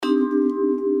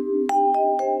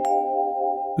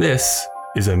This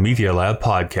is a Media Lab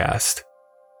podcast.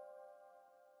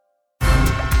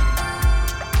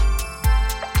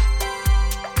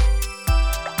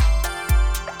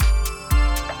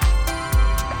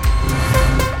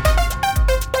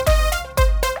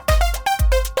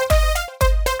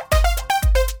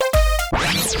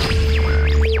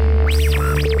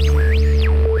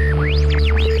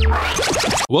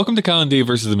 Welcome to Kyle and Dave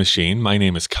versus the Machine. My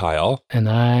name is Kyle. And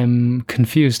I'm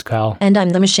confused, Kyle. And I'm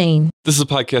the Machine. This is a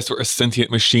podcast where a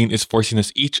sentient machine is forcing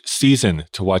us each season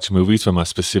to watch movies from a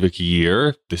specific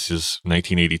year. This is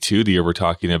 1982, the year we're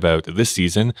talking about this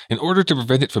season, in order to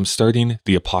prevent it from starting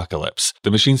the apocalypse.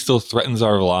 The machine still threatens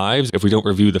our lives if we don't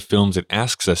review the films it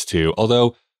asks us to,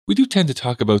 although we do tend to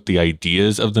talk about the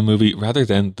ideas of the movie rather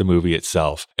than the movie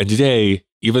itself. And today,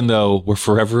 even though we're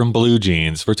forever in blue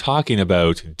jeans, we're talking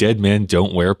about Dead Men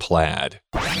Don't Wear Plaid.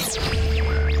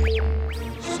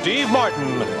 Steve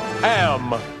Martin,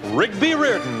 Am, Rigby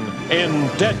Reardon in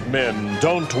Dead Men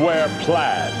Don't Wear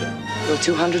Plaid. Will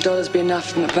 $200 be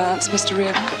enough in advance, Mr.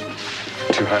 Reardon?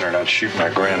 $200, I'd shoot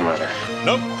my grandmother.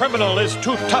 No criminal is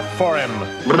too tough for him.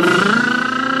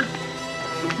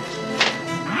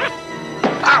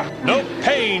 Ow! No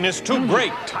pain is too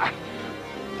great.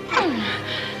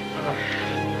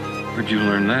 Where'd you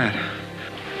learn that?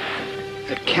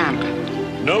 At camp.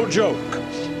 No joke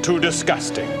too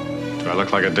disgusting. Do I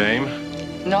look like a dame?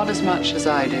 Not as much as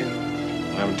I do.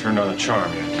 I haven't turned on the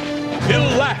charm yet.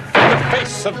 He'll laugh in the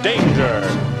face of danger.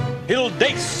 He'll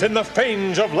dace in the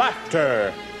fange of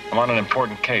laughter. I'm on an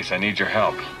important case. I need your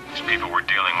help. These people we're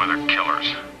dealing with are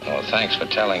killers. Well, thanks for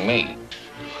telling me.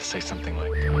 Say something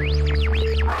like,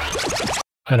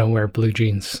 I don't wear blue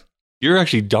jeans. You're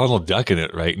actually Donald Duck in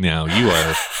it right now. You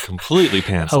are completely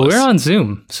pantsless. Oh, we're on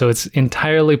Zoom, so it's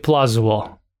entirely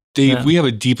plausible. Dave, Yeah. we have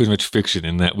a deep and rich fiction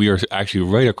in that we are actually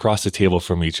right across the table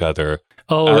from each other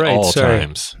Oh, at right. all Sorry.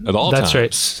 times. At all That's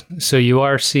times. right. So you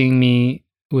are seeing me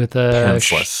with a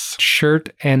Pantsless. shirt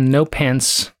and no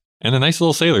pants. And a nice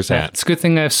little sailor's hat. It's a good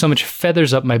thing I have so much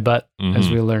feathers up my butt, as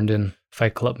Mhm. we learned in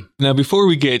Fight Club. Now, before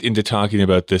we get into talking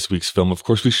about this week's film, of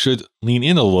course, we should lean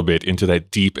in a little bit into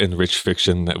that deep and rich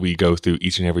fiction that we go through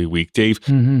each and every week. Dave,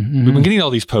 we've been getting all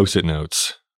these Post-it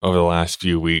notes over the last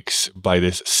few weeks by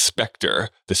this specter,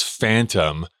 this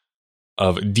phantom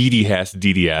of Dee Hass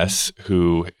DDS,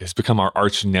 who has become our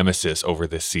arch nemesis over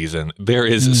this season. There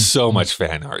is so much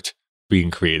fan art being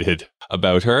created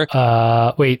about her.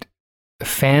 Wait.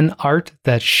 Fan art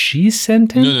that she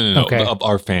sent in? No. Okay.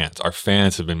 Our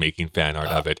fans have been making fan art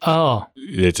of it. Oh,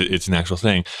 It's an actual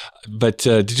thing. But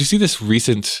did you see this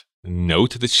recent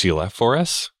note that she left for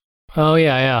us? oh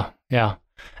yeah.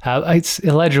 It's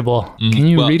illegible. Mhm. Can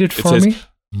you Well, read it it for says, me?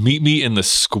 Meet me in the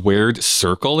squared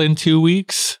circle in 2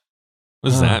 weeks. What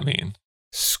does Oh. that mean?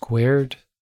 Squared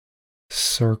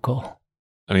circle.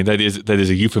 I mean, that is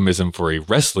a euphemism for a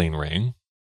wrestling ring.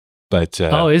 But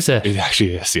Oh, is it? it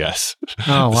actually is, yes.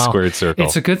 Oh, The wow. squared circle.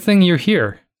 It's a good thing you're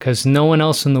here, because no one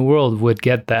else in the world would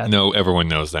get that. No, everyone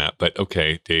knows that. But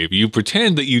okay, Dave, you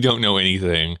pretend that you don't know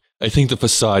anything. I think the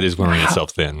facade is wearing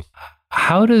itself thin.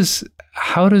 How does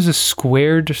a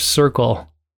squared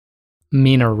circle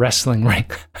mean a wrestling ring?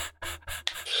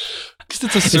 Because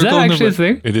it's a Is circle. that in the actually a ri-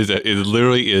 thing? It is. It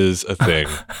literally is a thing.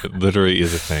 It literally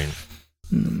is a thing.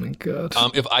 Oh my god.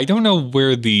 If I don't know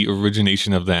where the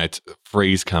origination of that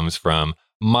phrase comes from,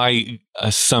 my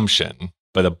assumption,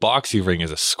 but a boxing ring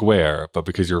is a square, but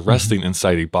because you're wrestling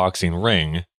inside a boxing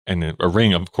ring, and a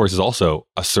ring, of course, is also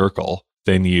a circle,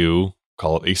 then you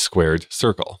call it a squared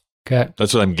circle. Okay.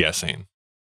 That's what I'm guessing.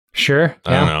 Sure.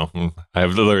 I don't know. I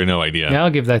have literally no idea. Yeah, I'll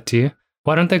give that to you.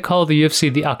 Why don't they call the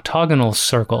UFC the octagonal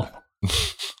circle?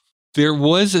 There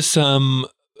was some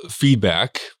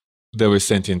feedback that was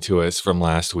sent in to us from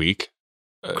last week.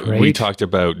 We Great. talked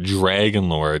about Dragon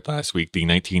Lord last week, the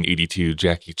 1982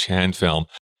 Jackie Chan film.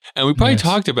 And we probably Yes.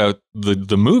 talked about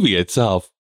the movie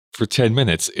itself for 10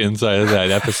 minutes inside of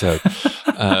that episode.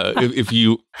 if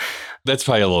you, that's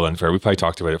probably a little unfair. We probably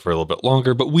talked about it for a little bit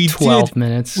longer, but we 12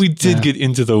 minutes. We did Yeah. get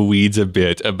into the weeds a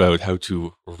bit about how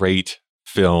to rate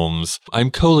films. I'm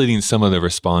collating some of the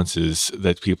responses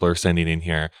that people are sending in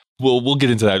here. We'll get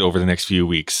into that over the next few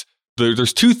weeks.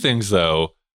 There's two things, though,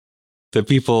 that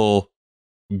people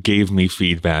gave me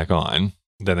feedback on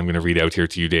that I'm going to read out here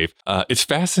to you, Dave. It's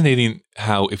fascinating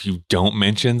how if you don't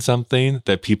mention something,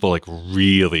 that people like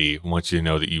really want you to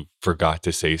know that you forgot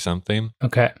to say something.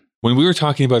 Okay. When we were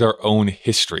talking about our own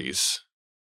histories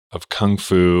of Kung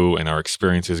Fu and our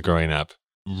experiences growing up,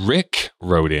 Rick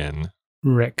wrote in,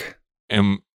 Rick.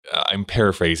 and I'm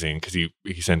paraphrasing because he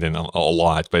sent in a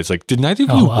lot, but it's like, did neither of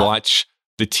you wow. watch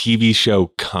the TV show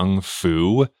Kung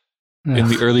Fu in Ugh.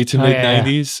 the early to Oh, mid yeah,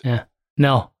 90s? Yeah.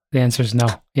 No, the answer is no.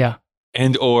 Yeah.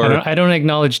 And or I don't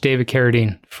acknowledge David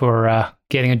Carradine for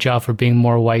getting a job for being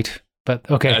more white. But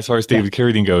okay. As far as David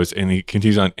Carradine goes, and he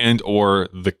continues on, and or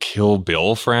the Kill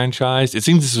Bill franchise. It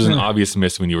seems this was an obvious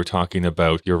miss when you were talking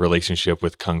about your relationship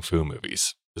with Kung Fu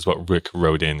movies, is what Rick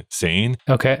wrote in saying.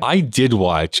 Okay. I did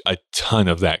watch a ton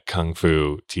of that Kung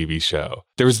Fu TV show.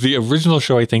 There was the original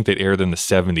show, I think, that aired in the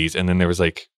 70s, and then there was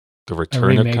like The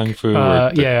Return of Kung Fu.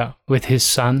 With his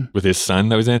son. With his son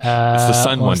that was in. It's the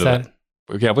son what one. was that?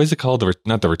 Yeah, what is it called?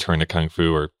 Not The Return of Kung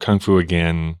Fu or Kung Fu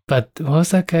Again. But what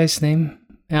was that guy's name?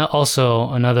 Also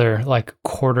another like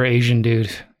quarter Asian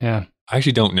dude. Yeah. I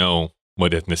actually don't know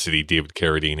what ethnicity David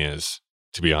Carradine is,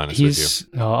 to be honest with you.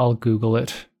 No, I'll Google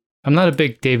it. I'm not a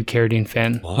big David Carradine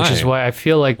fan, Why? Which is why I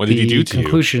feel like What did he do to you?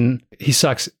 conclusion, he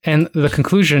sucks. And the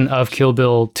conclusion of Kill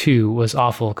Bill 2 was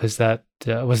awful because that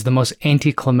was the most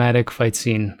anticlimactic fight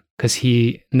scene because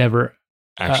he never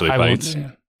Actually fights.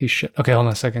 He should. Okay, hold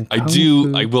on a second.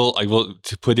 I will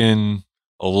to put in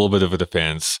a little bit of a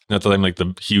defense. Not that I'm like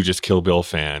the hugest Kill Bill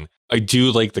fan. I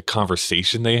do like the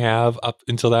conversation they have up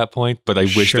until that point, but I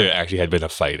wish there actually had been a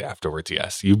fight afterwards.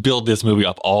 Yes. You build this movie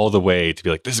up all the way to be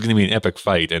like, this is going to be an epic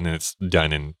fight, and then it's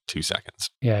done in 2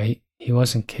 seconds. Yeah, he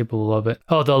wasn't capable of it.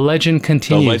 Oh, the legend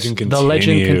continues. The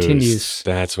legend continues.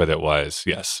 That's what it was.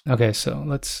 Yes. Okay, so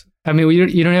let's. I mean,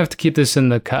 you don't have to keep this in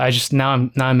the. I just now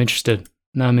I'm interested.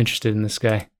 Now I'm interested in this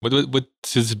guy.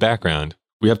 What's his background?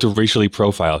 We have to racially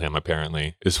profile him,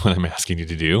 apparently, is what I'm asking you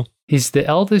to do. He's the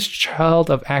eldest child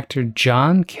of actor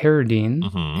John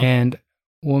Carradine and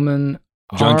woman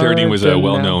John Carradine was a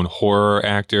well-known horror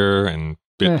actor and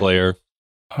bit player.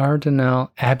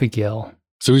 Ardennell Abigail.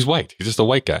 So he's white. He's just a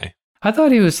white guy. I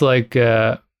thought he was like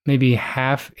maybe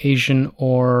half Asian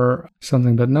or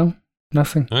something, but no,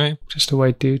 nothing. All right. Just a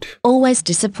white dude. Always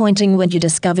disappointing when you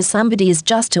discover somebody is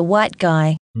just a white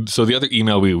guy. So the other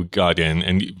email we got in,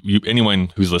 and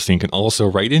anyone who's listening can also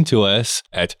write into us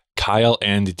at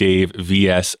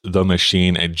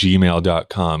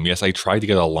kyleanddavevsthemachine@gmail.com. Yes, I tried to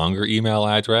get a longer email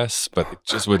address, but it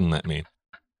just wouldn't let me.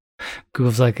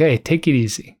 Google's like, hey, take it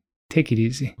easy. Take it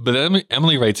easy. But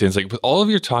Emily writes in, it's like, with all of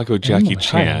your talk about Jackie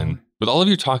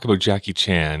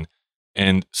Chan,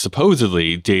 and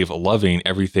supposedly Dave loving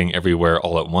everything everywhere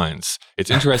all at once, it's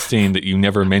interesting that you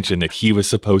never mentioned that he was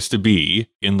supposed to be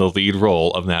in the lead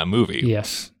role of that movie.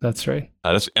 Yes, that's right.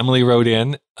 That's what Emily wrote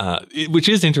in, which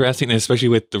is interesting, especially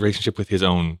with the relationship with his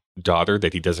own daughter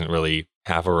that he doesn't really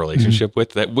have a relationship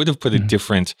with. That would have put a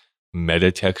different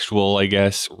metatextual, I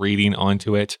guess, reading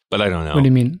onto it, but I don't know. What do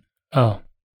you mean? Oh,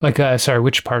 like, sorry,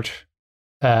 which part?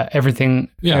 Everything,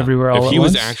 everywhere, all at once? If he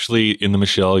was actually in the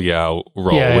Michelle Yeoh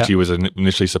role, which he was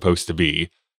initially supposed to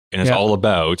be, and it's all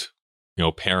about,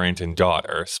 parent and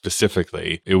daughter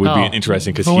specifically, it would be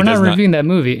interesting because we're not reviewing that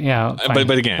movie. Yeah,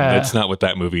 but again, that's not what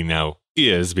that movie now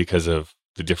is because of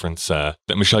the difference that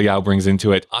Michelle Yeoh brings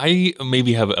into it. I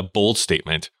maybe have a bold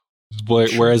statement,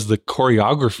 whereas the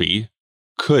choreography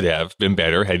could have been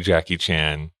better had Jackie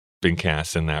Chan been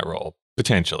cast in that role,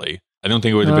 potentially. I don't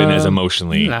think it would have been as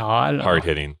emotionally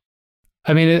hard-hitting.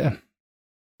 I mean,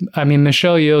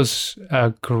 Michelle Yeoh's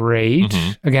great.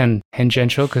 Again,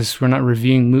 tangential because we're not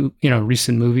reviewing,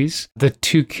 recent movies. The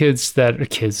two kids that are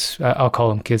kids, I'll call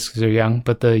them kids because they're young,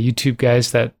 but the YouTube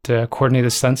guys that coordinate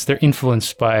the stunts, they're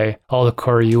influenced by all the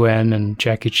Corey Yuen and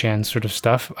Jackie Chan sort of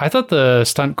stuff. I thought the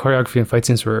stunt choreography and fight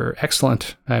scenes were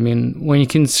excellent. I mean, when you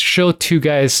can show two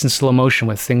guys in slow motion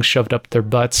with things shoved up their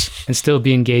butts and still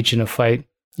be engaged in a fight,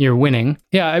 you're winning.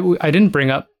 Yeah, I didn't bring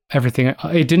up everything.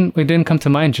 It didn't come to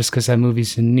mind just because that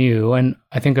movie's new, and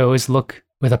I think I always look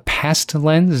with a past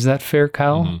lens. Is that fair,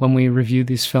 Kyle? When we review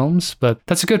these films, but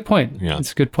that's a good point. Yeah,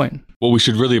 that's a good point. What we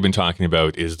should really have been talking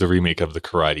about is the remake of The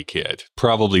Karate Kid,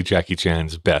 probably Jackie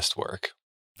Chan's best work.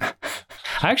 I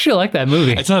actually like that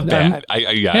movie. It's not bad.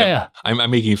 I'm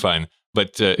making fun,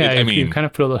 but you kind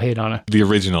of put a little hate on it. The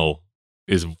original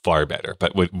is far better,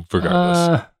 but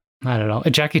regardless. I don't know.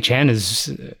 Jackie Chan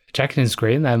is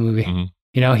great in that movie.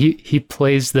 He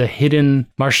plays the hidden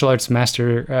martial arts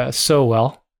master so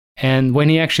well. And when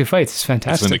he actually fights, it's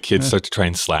fantastic. That's when the kids start to try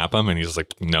and slap him and he's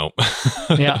like, no.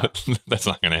 Yeah. That's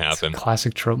not going to happen. It's a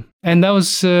classic trope. And that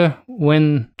was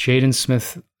when Jaden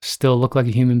Smith still looked like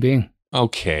a human being.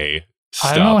 Okay.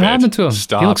 Stop I don't know what happened to him.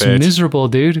 Stop he looks miserable,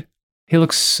 dude. He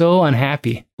looks so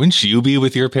unhappy. Wouldn't you be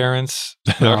with your parents?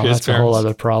 That's a whole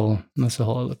other problem. Is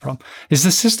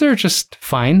the sister just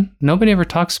fine? Nobody ever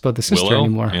talks about the sister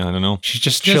anymore. Yeah, I don't know. She's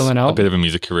just chilling out. A bit of a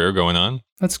music career going on.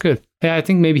 That's good. Yeah, I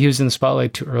think maybe he was in the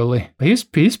spotlight too early. But he's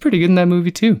pretty good in that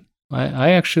movie too. I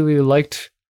actually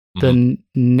liked the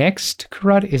next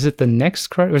Karate. Is it the next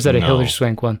Karate? Or is that a Hilary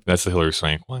Swank one? That's the Hilary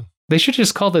Swank one. They should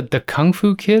just call it the Kung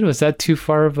Fu Kid. Was that too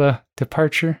far of a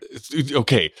departure?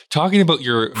 Okay, talking about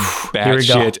your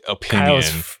batshit opinion.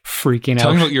 Kyle's freaking out.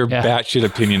 Talking about your batshit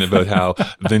opinion about how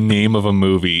the name of a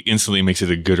movie instantly makes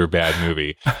it a good or bad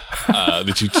movie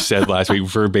that you said last week,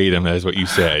 verbatim, as what you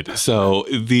said. So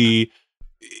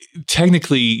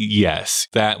technically, yes,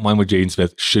 that one with Jaden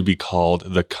Smith should be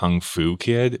called the Kung Fu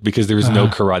Kid because there is no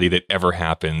karate that ever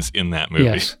happens in that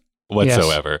movie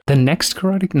whatsoever. Yes. The next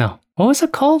karate? No. What was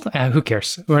it called? Who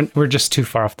cares? We're just too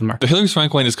far off the mark. The Hilary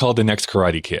Swank one is called The Next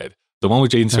Karate Kid. The one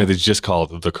with Jaden Smith is just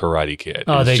called The Karate Kid.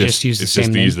 Oh, they just use the same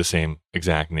name? They use the same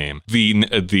exact name. The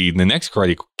Next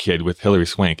Karate Kid with Hilary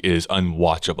Swank is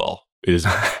unwatchable. It is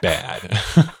bad.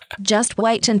 Just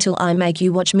wait until I make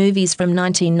you watch movies from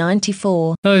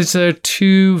 1994. Those are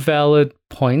two valid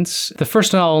points. The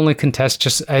first one I'll only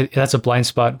contest, that's a blind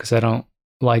spot because I don't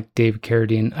like David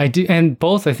Carradine. I do, and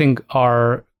both I think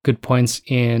are good points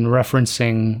in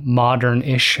referencing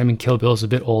modern-ish. I mean, Kill Bill is a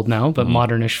bit old now, but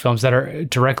modern-ish films that are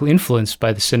directly influenced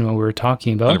by the cinema we were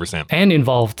talking about. 100%. And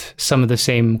involved some of the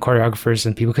same choreographers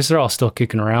and people because they're all still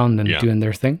kicking around and doing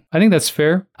their thing. I think that's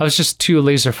fair. I was just too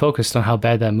laser focused on how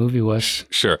bad that movie was.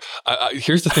 Sure.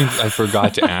 Here's the thing I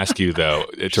forgot to ask you, though,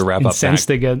 to wrap up.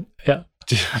 Incensed again. Yeah.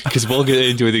 Because we'll get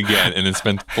into it again and then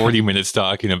spend 40 minutes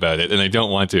talking about it, and I don't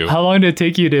want to. How long did it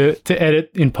take you to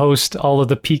edit in post all of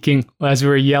the peaking as we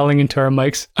were yelling into our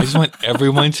mics? I just want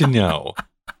everyone to know,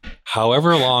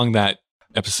 however long that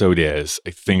episode is,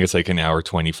 I think it's like an hour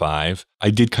 25. I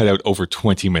did cut out over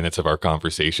 20 minutes of our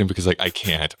conversation because I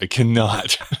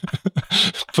cannot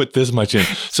put this much in.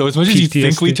 So as much as you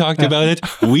think we talked about it,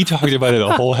 we talked about it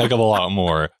a whole heck of a lot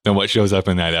more than what shows up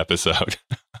in that episode.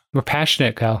 We're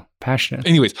passionate, Kyle. Passionate.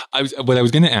 Anyways, what I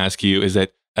was going to ask you is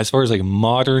that as far as like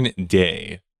modern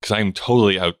day, because I'm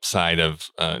totally outside of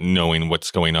knowing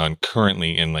what's going on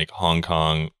currently in like Hong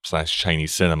Kong /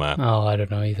 Chinese cinema. Oh, I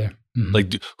don't know either. Mm-hmm.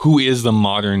 Like, who is the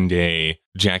modern day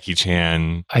Jackie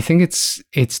Chan? I think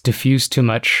it's diffused too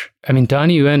much. I mean,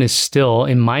 Donnie Yen is still,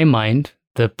 in my mind,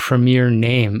 the premier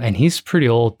name, and he's pretty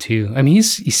old too. I mean,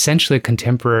 he's essentially a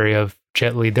contemporary of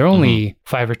Jet Li. They're only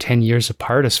 5 or 10 years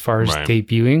apart as far as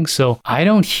debuting. So I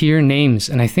don't hear names.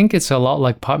 And I think it's a lot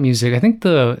like pop music. I think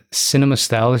the cinema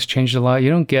style has changed a lot. You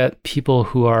don't get people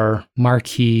who are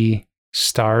marquee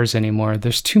stars anymore.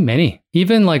 There's too many.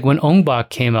 Even like when Ong Bak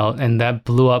came out and that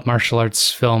blew up martial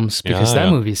arts films because that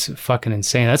movie's fucking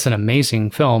insane. That's an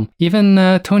amazing film. Even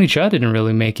Tony Jaa didn't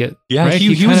really make it. Yeah, right?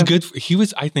 he was good. He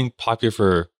was, I think, popular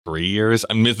for 3 years.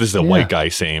 I mean, this is a white guy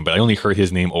saying, but I only heard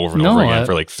his name over and over again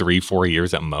for like 3-4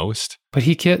 years at most. But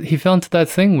he fell into that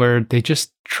thing where they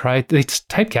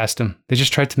typecast him. They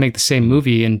just tried to make the same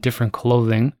movie in different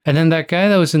clothing. And then that guy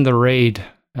that was in The Raid.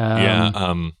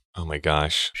 Oh my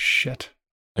gosh. Shit.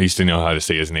 I used to know how to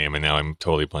say his name and now I'm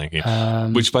totally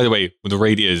blanking. Which, by the way, The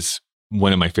Raid is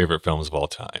one of my favorite films of all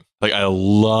time. Like, I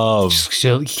love...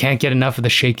 So you can't get enough of the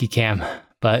shaky cam.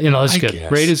 But, it's good.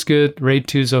 Guess. Raid is good. Raid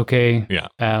 2 is okay. Yeah.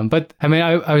 But, I mean,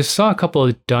 I saw a couple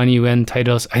of Donnie Yen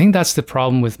titles. I think that's the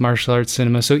problem with martial arts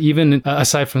cinema. So even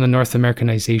aside from the North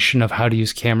Americanization of how to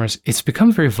use cameras, it's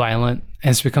become very violent and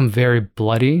it's become very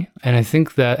bloody. And I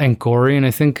think and gory. And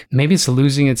I think maybe it's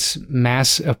losing its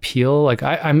mass appeal. Like,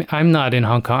 I'm not in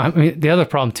Hong Kong. I mean, the other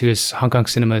problem, too, is Hong Kong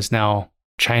cinema is now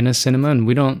China cinema. And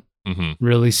we don't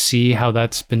really see how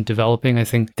that's been developing. I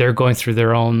think they're going through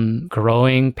their own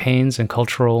growing pains and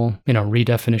cultural,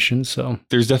 redefinitions. So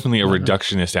there's definitely a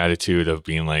reductionist attitude of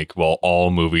being like, well, all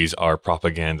movies are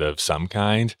propaganda of some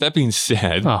kind. That being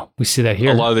said, we see that here.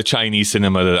 A lot of the Chinese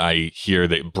cinema that I hear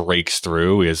that breaks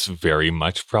through is very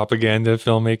much propaganda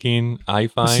filmmaking, I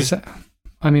find.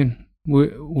 I mean,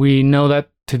 we know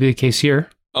that to be the case here.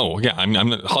 Oh, yeah.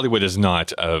 Hollywood is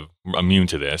not immune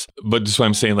to this. But that's why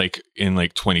I'm saying, like, in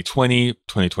like 2020,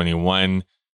 2021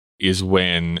 is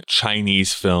when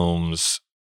Chinese films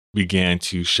began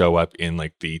to show up in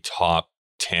like the top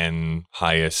 10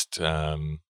 highest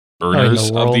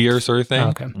earners of the year sort of thing.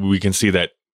 Okay. We can see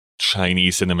that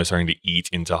Chinese cinema is starting to eat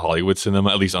into Hollywood cinema,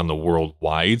 at least on the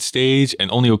worldwide stage.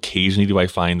 And only occasionally do I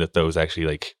find that those actually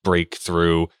like break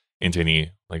through into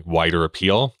any like wider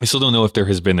appeal. I still don't know if there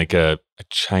has been like a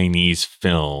Chinese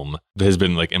film that has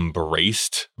been like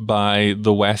embraced by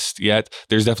the West yet.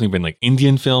 There's definitely been like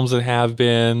Indian films that have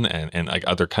been and like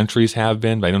other countries have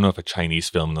been, but I don't know if a Chinese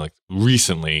film like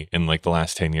recently in like the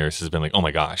last 10 years has been like, oh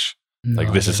my gosh,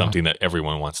 this is something that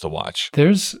everyone wants to watch.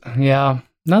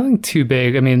 Nothing too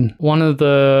big. I mean, one of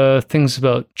the things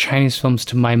about Chinese films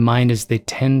to my mind is they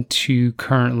tend to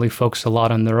currently focus a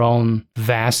lot on their own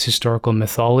vast historical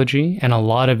mythology, and a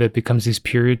lot of it becomes these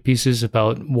period pieces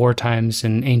about war times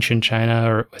in ancient China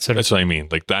or sort of. That's what I mean.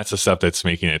 Like, that's the stuff that's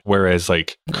making it. Whereas,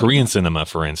 like, Korean cinema,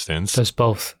 for instance, does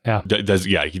both. Yeah.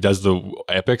 He does the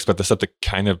epics, but the stuff that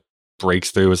kind of breaks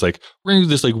through is like, we're going to do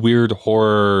this like weird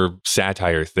horror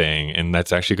satire thing, and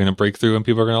that's actually going to break through and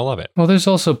people are going to love it. Well, there's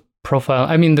also profile.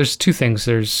 I mean, there's two things.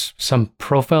 There's some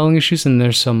profiling issues and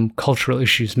there's some cultural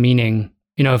issues, meaning,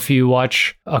 you know, if you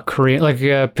watch a Korean, like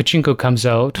Pachinko comes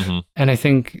out, and I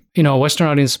think, you know, a Western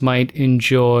audience might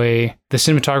enjoy the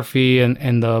cinematography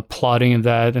and the plotting of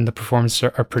that and the performances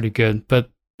are pretty good. But,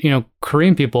 you know,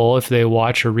 Korean people, if they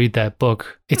watch or read that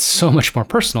book, it's so much more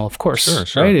personal, of course,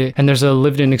 sure. Right? And there's a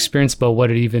lived-in experience about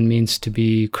what it even means to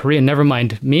be Korean. Never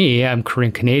mind me, I'm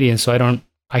Korean Canadian, so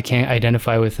I can't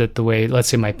identify with it the way, let's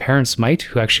say, my parents might,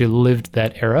 who actually lived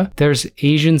that era. There's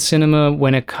Asian cinema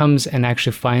when it comes and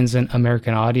actually finds an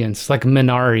American audience, like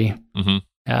Minari.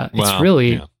 It's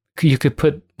really, you could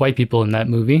put white people in that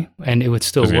movie and it would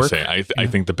still work. I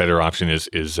think the better option is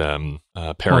Parasite.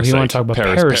 Well, if you want to talk about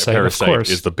Parasite, of course.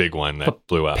 Is the big one that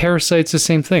blew up. Parasite's the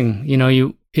same thing. You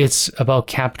know, it's about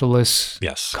capitalist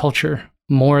culture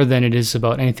more than it is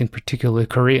about anything particularly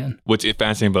Korean. What's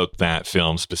fascinating about that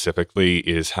film specifically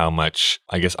is how much,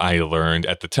 I guess, I learned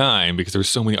at the time, because there were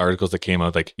so many articles that came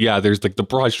out like, yeah, there's like the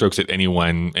broad strokes that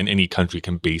anyone in any country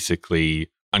can basically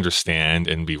understand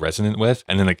and be resonant with.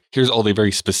 And then like, here's all the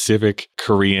very specific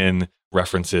Korean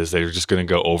references that are just going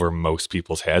to go over most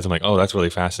people's heads. I'm like, oh, that's really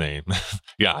fascinating.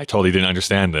 Yeah, I totally didn't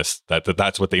understand this.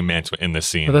 That's what they meant in this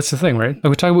scene. But that's the thing, right? Like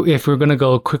we talk about, if we're going to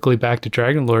go quickly back to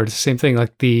Dragon Lord, it's the same thing.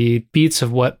 Like the beats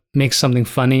of what makes something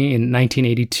funny in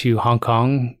 1982 Hong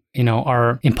Kong, you know,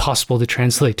 are impossible to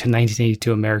translate to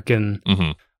 1982 American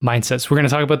mindsets. We're going to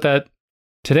talk about that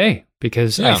today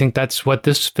because I think that's what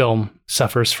this film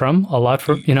suffers from a lot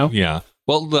from, you know? Yeah.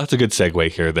 Well, that's a good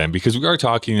segue here then, because we are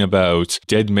talking about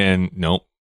Dead Men.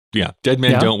 Dead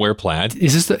Men Don't Wear Plaid.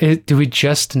 Is this do we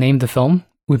just name the film?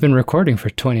 We've been recording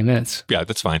for 20 minutes. Yeah,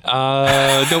 that's fine.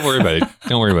 Don't worry about it.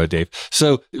 Don't worry about it, Dave.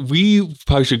 So we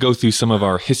probably should go through some of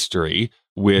our history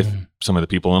with some of the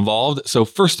people involved. So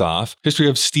first off, history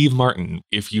of Steve Martin.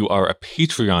 If you are a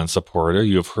Patreon supporter,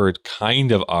 you have heard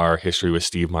kind of our history with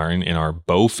Steve Martin in our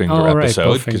Bowfinger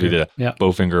episode, because we did a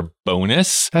Bowfinger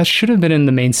bonus. That should have been in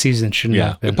the main season, shouldn't it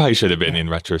have been? It probably should have been in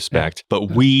retrospect.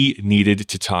 But we needed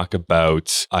to talk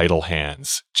about Idle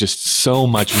Hands just so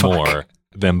much more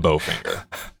than Bowfinger.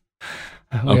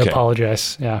 We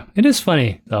apologize. Yeah. It is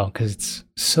funny, though, because it's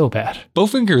so bad.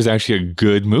 Bowfinger is actually a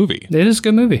good movie. It is a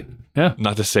good movie. Yeah.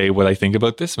 Not to say what I think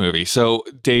about this movie. So,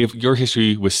 Dave, your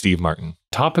history with Steve Martin.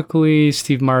 Topically,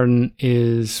 Steve Martin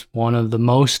is one of the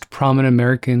most prominent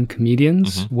American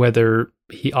comedians, whether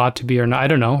he ought to be or not. I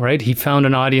don't know, right? He found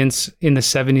an audience in the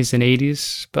 70s and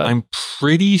 80s. But I'm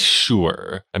pretty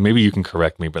sure, and maybe you can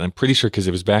correct me, but I'm pretty sure because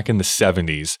it was back in the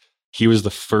 70s, he was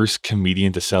the first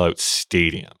comedian to sell out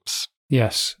stadiums.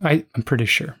 Yes, I'm pretty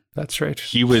sure. That's right.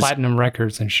 He was platinum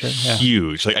records and shit.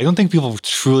 Huge. Like, I don't think people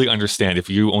truly understand if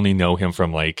you only know him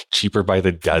from like Cheaper by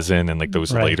the Dozen and like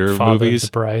those later Father movies.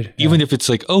 Of the Bride. Even if it's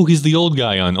like, oh, he's the old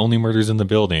guy on Only Murders in the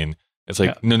Building. It's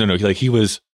like, no. Like, he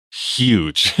was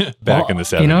huge back in the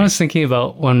 70s. You know, I was thinking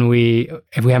about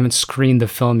if we haven't screened the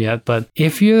film yet, but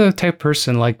if you're the type of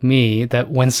person like me that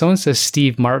when someone says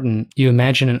Steve Martin, you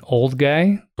imagine an old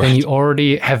guy, then you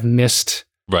already have missed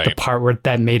the part where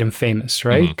that made him famous,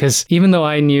 right? Because even though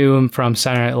I knew him from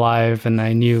Saturday Night Live and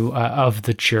I knew of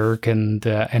The Jerk and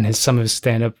some of his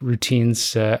stand-up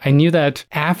routines, I knew that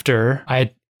after I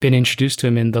had been introduced to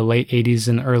him in the late 80s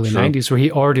and early 90s, where he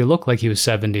already looked like he was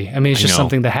 70. I mean, it's just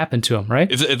something that happened to him, right?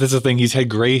 That's the thing. He's had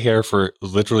gray hair for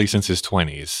literally since his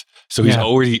 20s. So he's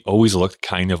always looked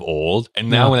kind of old. And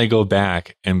now when I go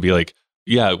back and be like,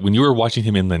 yeah, when you were watching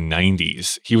him in the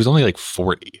 90s, he was only like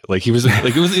 40. Like, he was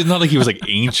like, it's not like he was like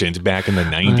ancient back in the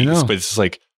 90s, but it's just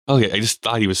like, I just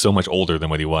thought he was so much older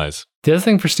than what he was. The other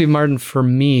thing for Steve Martin for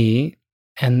me,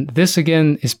 and this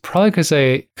again is probably because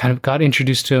I kind of got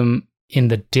introduced to him in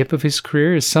the dip of his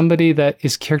career, is somebody that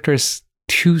is characterized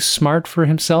too smart for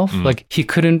himself. Like, he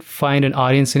couldn't find an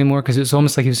audience anymore because it was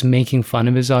almost like he was making fun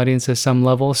of his audience at some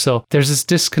level. So there's this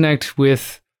disconnect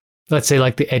with, let's say,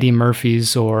 like the Eddie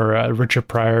Murphys or Richard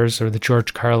Pryors or the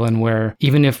George Carlin, where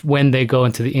even if when they go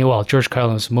into George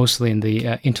Carlin was mostly in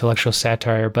the intellectual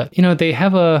satire, but, you know, they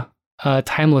have a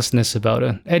timelessness about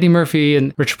it. Eddie Murphy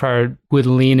and Richard Pryor would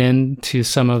lean into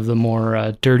some of the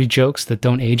more dirty jokes that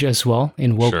don't age as well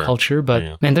in woke culture,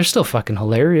 but man, they're still fucking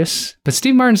hilarious. But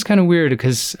Steve Martin's kind of weird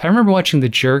because I remember watching The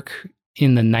Jerk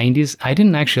in the 90s. I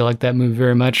didn't actually like that movie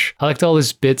very much. I liked all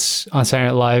his bits on Saturday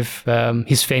Night Live.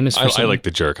 He's famous for I like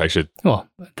The Jerk. Well,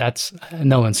 that's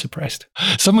no one's surprised.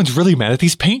 Someone's really mad at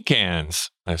these paint cans.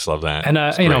 I just love that.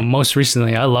 And, most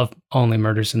recently, I love Only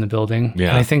Murders in the Building. Yeah.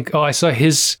 And I think, I saw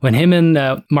when him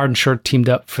and Martin Short teamed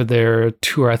up for their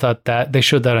tour, I thought that they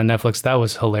showed that on Netflix. That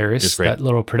was hilarious. That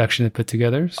little production they put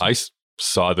together. So. I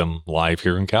saw them live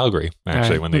here in Calgary,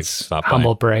 actually, when they stopped by.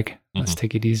 Humble brag. Let's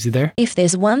take it easy there. If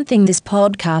there's one thing this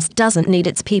podcast doesn't need,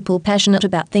 it's people passionate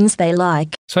about things they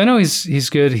like. So I know he's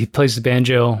good. He plays the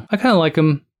banjo. I kind of like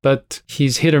him, but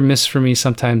he's hit or miss for me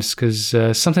sometimes because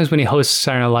sometimes when he hosts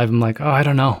Saturday Night Live, I'm like, I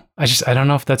don't know. I don't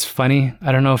know if that's funny.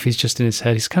 I don't know if he's just in his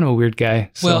head. He's kind of a weird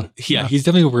guy. So, he's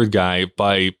definitely a weird guy.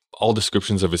 By all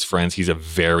descriptions of his friends, he's a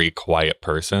very quiet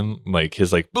person. Like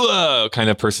his blah kind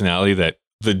of personality, that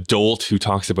the dolt who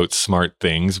talks about smart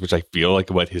things, which I feel like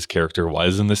what his character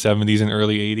was in the 70s and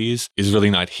early 80s, is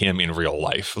really not him in real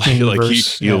life. He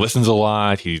listens a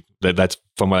lot. That's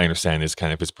from what I understand is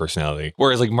kind of his personality.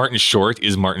 Whereas Martin Short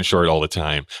is Martin Short all the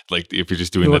time. If you're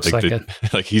just doing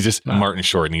that, he's just Martin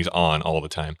Short and he's on all the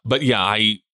time. But yeah,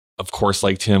 I of course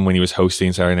liked him when he was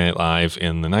hosting Saturday Night Live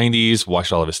in the 90s,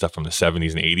 watched all of his stuff from the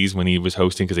 70s and 80s when he was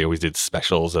hosting, because they always did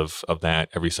specials of that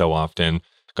every so often.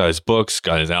 Got his books,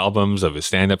 got his albums of his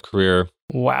stand-up career.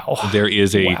 Wow. There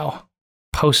is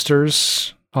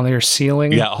posters on their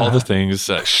ceiling. Yeah, all the things.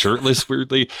 Shirtless,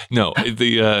 weirdly. No,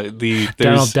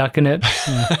 Donald Duck in it.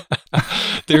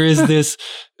 There is this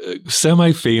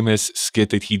semi-famous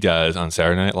skit that he does on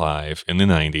Saturday Night Live in the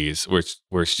 90s,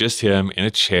 where it's just him in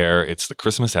a chair. It's the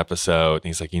Christmas episode. And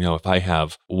he's like, if I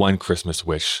have one Christmas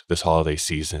wish this holiday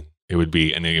season, it would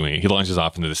be, and anyway, he launches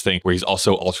off into this thing where he's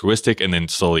also altruistic, and then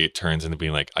slowly it turns into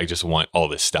being like, I just want all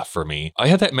this stuff for me. I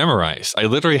had that memorized. I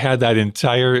literally had that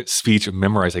entire speech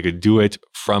memorized. I could do it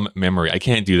from memory. I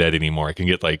can't do that anymore. I can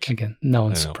get again, no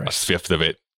one's surprised. A fifth of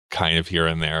it kind of here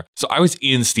and there. So I was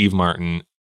in Steve Martin.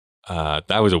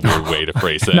 That was a weird way to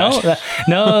phrase that.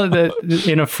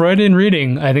 In a Freudian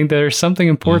reading, I think there's something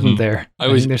important there. I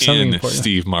was in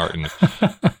Steve Martin.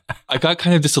 I got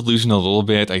kind of disillusioned a little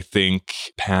bit, I think,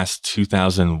 past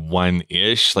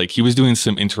 2001-ish. He was doing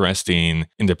some interesting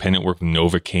independent work,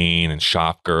 Novocaine and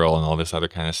Shop Girl and all this other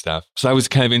kind of stuff. So that was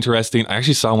kind of interesting. I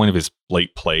actually saw one of his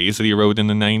late plays that he wrote in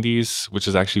the 90s, which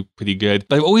is actually pretty good.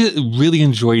 But I've always really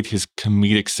enjoyed his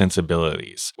comedic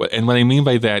sensibilities. And what I mean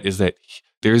by that is that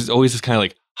there's always this kind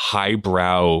of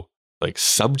highbrow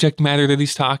subject matter that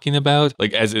he's talking about.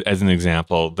 As an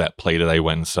example, that play that I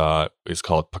went and saw is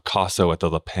called Picasso at the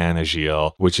Le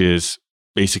Panagile, which is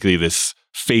basically this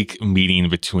fake meeting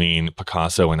between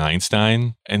Picasso and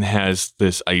Einstein, and has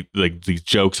this these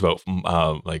jokes about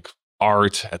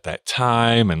art at that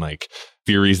time and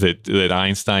theories that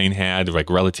Einstein had,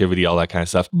 relativity, all that kind of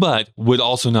stuff, but would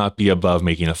also not be above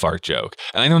making a fart joke.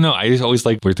 And I don't know, I just always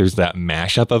where there's that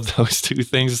mashup of those two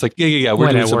things. It's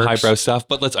we're doing some highbrow stuff,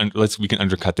 but we can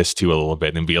undercut this too a little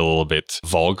bit and be a little bit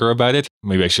vulgar about it.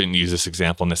 Maybe I shouldn't use this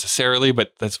example necessarily,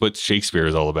 but that's what Shakespeare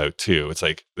is all about too. It's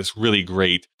this really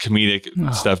great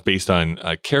comedic stuff based on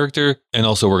character, and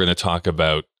also we're going to talk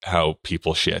about how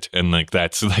people shit. And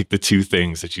that's the two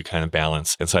things that you kind of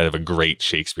balance inside of a great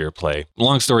Shakespeare play.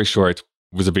 Long story short,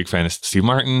 was a big fan of Steve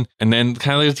Martin. And then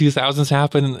kind of the 2000s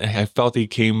happened. I felt he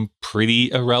became pretty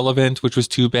irrelevant, which was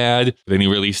too bad. Then he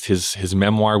released his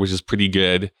memoir, which is pretty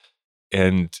good.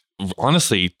 And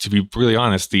honestly, to be really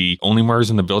honest, the Only Murders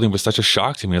in the Building was such a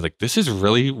shock to me. I was this is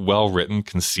really well written,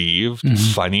 conceived,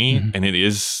 funny, and it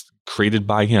is created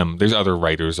by him. There's other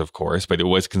writers, of course, but it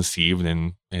was conceived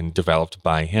and developed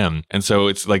by him. And so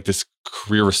it's this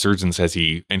career resurgence as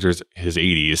he enters his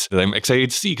 80s that I'm excited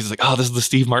to see, because it's this is the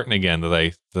Steve Martin again that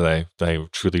I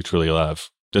truly, truly love.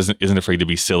 Isn't afraid to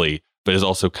be silly, but is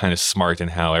also kind of smart in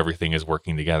how everything is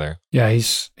working together. Yeah,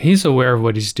 he's aware of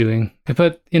what he's doing.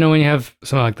 But when you have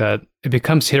something like that, it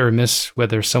becomes hit or miss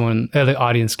whether the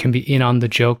audience can be in on the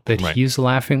joke that he's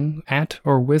laughing at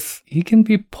or with. He can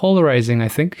be polarizing, I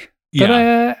think.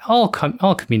 But all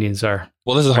comedians are.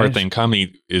 Well, this is a hard thing.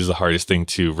 Comedy is the hardest thing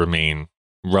to remain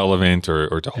relevant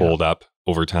or to hold up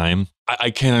over time. I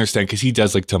can't understand, because he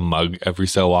does to mug every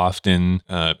so often.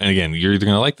 And again, you're either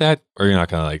going to like that or you're not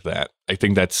going to like that. I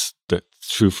think that's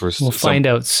true for We'll find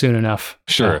out soon enough.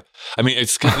 Sure. Yeah. I mean,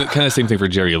 it's kind of the same thing for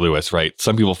Jerry Lewis, right?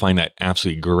 Some people find that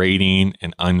absolutely grating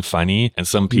and unfunny. And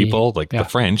some people, the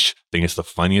French, think it's the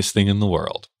funniest thing in the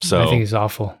world. So I think he's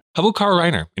awful. How about Carl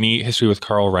Reiner? Any history with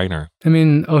Carl Reiner? I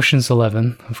mean, Ocean's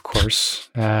 11, of course.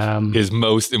 His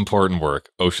most important work,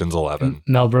 Ocean's 11.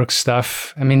 Mel Brooks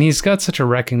stuff. I mean, he's got such a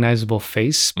recognizable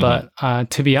face, but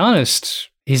to be honest,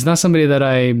 he's not somebody that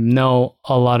I know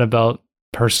a lot about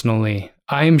personally.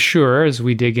 I'm sure as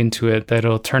we dig into it that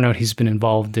it'll turn out he's been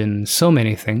involved in so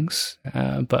many things.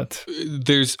 But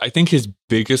I think his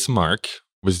biggest mark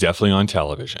was definitely on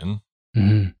television.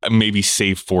 Maybe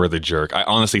save for The Jerk. I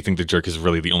honestly think The Jerk is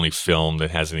really the only film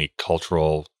that has any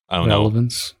cultural,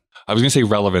 relevance. I was going to say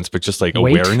relevance, but just like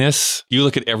awareness. You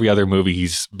look at every other movie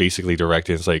he's basically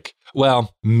directed, it's like,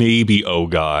 well, maybe Oh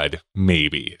God,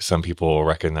 maybe. Some people will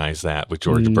recognize that with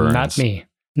George Burns. Not me.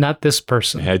 Not this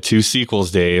person. It had 2 sequels,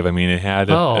 Dave. I mean, it had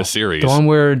a series. The one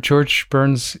where George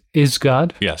Burns is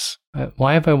God? Yes.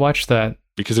 Why have I watched that?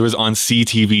 Because it was on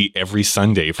CTV every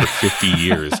Sunday for 50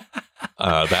 years.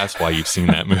 That's why you've seen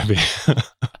that movie.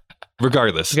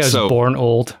 Regardless. The guy's born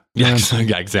old. Yeah,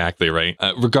 exactly, right.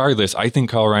 Regardless, I think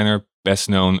Carl Reiner, best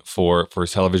known for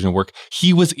his television work,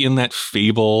 he was in that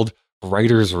fabled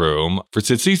writer's room for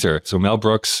Sid Caesar. So Mel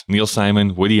Brooks, Neil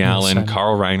Simon, Woody Allen,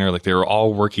 Carl Reiner, like they were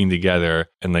all working together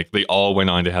and like they all went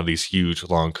on to have these huge,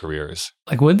 long careers.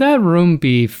 Like, would that room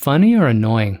be funny or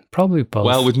annoying? Probably both.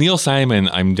 Well, with Neil Simon,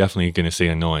 I'm definitely going to say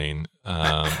annoying.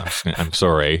 I'm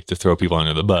sorry to throw people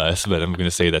under the bus, but I'm going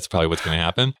to say that's probably what's going to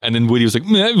happen. And then Woody was like,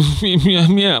 we're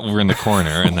in the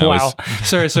corner. And that wow.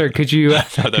 Sorry. Could you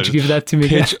give that to me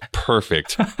again?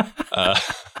 Perfect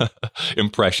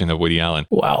impression of Woody Allen.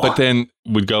 Wow. But then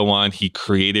would go on. He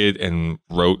created and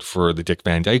wrote for the Dick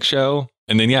Van Dyke Show.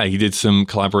 And then, he did some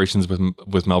collaborations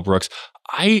with Mel Brooks.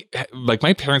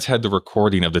 My parents had the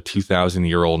recording of the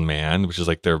 2,000-Year-Old Man, which is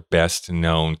like their best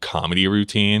known comedy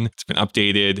routine. It's been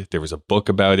updated. There was a book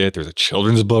about it. There's a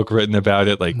children's book written about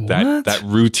it. Like that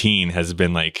routine has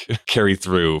been like carried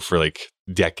through for like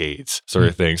decades sort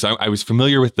of thing. So I was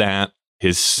familiar with that.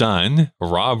 His son,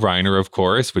 Rob Reiner, of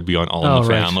course, would be on All in the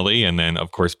Family and then,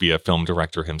 of course, be a film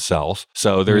director himself.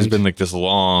 So there's been like this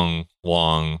long,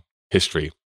 long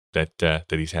history that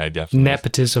he's had, definitely.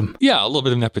 Nepotism. Yeah, a little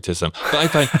bit of nepotism. But I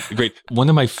find great. One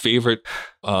of my favorite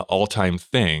all-time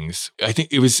things, I think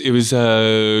it was Jerry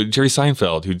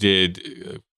Seinfeld who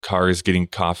did Cars Getting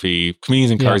Coffee,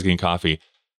 Comedians in Cars Getting Coffee.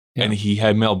 Yeah. And he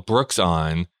had Mel Brooks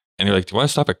on and they're like, do you want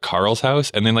to stop at Carl's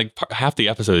house? And then like half the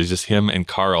episode is just him and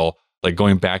Carl like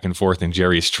going back and forth and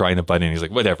Jerry's trying to butt in. He's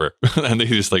like, whatever. And they're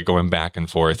just like going back and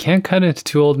forth. You can't cut it to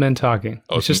 2 old men talking.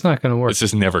 It's just not going to work. It's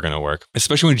just never going to work.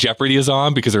 Especially when Jeopardy is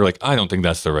on because they're like, I don't think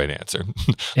that's the right answer.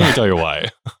 Let me tell you why.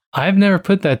 I've never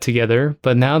put that together,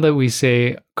 but now that we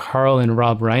say Carl and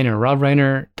Rob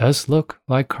Reiner does look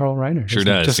like Carl Reiner. Sure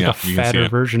does. Just a fatter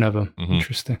version of him. Mm-hmm.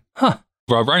 Interesting. Huh.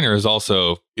 Rob Reiner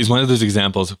is one of those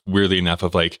examples, weirdly enough,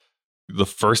 of like, the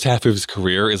first half of his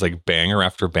career is like banger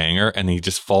after banger, and he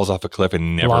just falls off a cliff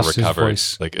and never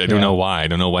recovers. Like, I don't know why. I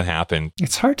don't know what happened.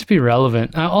 It's hard to be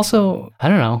relevant. I don't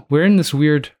know. We're in this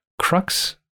weird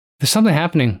crux. There's something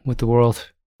happening with the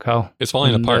world, Kyle. It's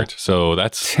falling apart. So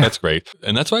that's great.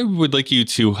 And that's why we would like you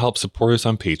to help support us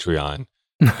on Patreon.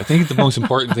 I think the most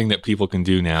important thing that people can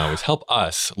do now is help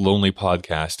us, lonely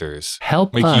podcasters,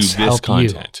 make you this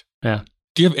content. You. Yeah.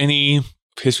 Do you have any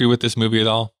history with this movie at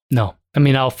all? No. I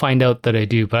mean, I'll find out that I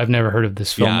do, but I've never heard of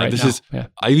this film now.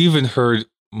 I've even heard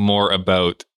more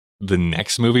about the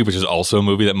next movie, which is also a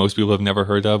movie that most people have never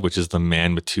heard of, which is The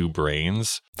Man with Two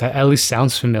Brains. That at least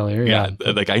sounds familiar. Yeah.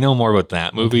 Like I know more about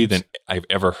that movie than I've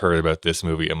ever heard about this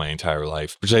movie in my entire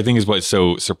life, which I think is what's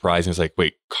so surprising. Is like,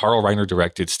 wait, Carl Reiner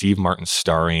directed, Steve Martin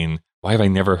starring. Why have I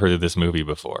never heard of this movie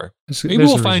before? Maybe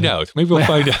we'll find out. Maybe we'll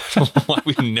find out why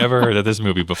we've never heard of this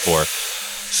movie before.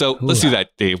 So let's do that,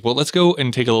 Dave. Well, let's go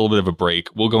and take a little bit of a break.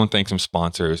 We'll go and thank some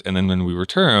sponsors. And then when we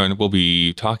return, we'll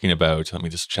be talking about, let me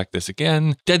just check this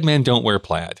again, Dead Men Don't Wear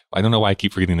Plaid. I don't know why I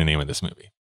keep forgetting the name of this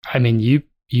movie. I mean,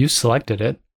 you selected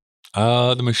it.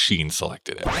 The machine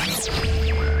selected it.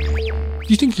 Do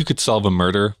you think you could solve a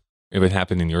murder if it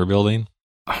happened in your building?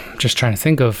 I'm just trying to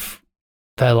think of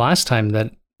the last time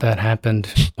that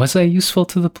happened. Was that useful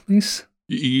to the police?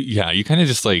 Yeah, you kind of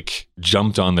just like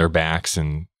jumped on their backs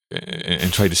and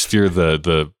tried to steer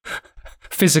the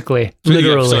physically,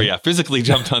 literally. Physically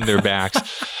jumped on their backs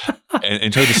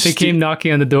and tried to. They came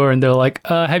knocking on the door and they're like,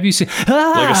 "Have you seen?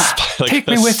 Take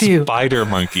me with you, spider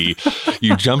monkey."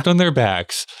 You jumped on their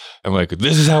backs. I'm like,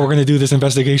 "This is how we're going to do this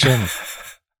investigation."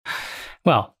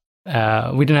 Well,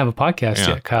 we didn't have a podcast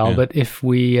yet, Kyle. But if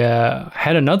we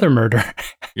had another murder,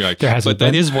 there hasn't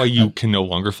been. That is why you can no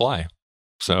longer fly.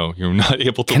 So you're not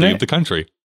able to leave the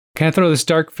country. Can I throw this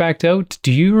dark fact out?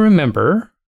 Do you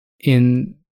remember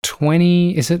in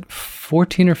 14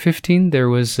 or 15, there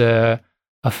was a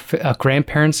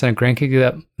grandparents and a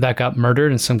grandkid that got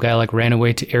murdered and some guy like ran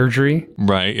away to Airdrie?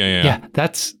 Right, yeah. Yeah,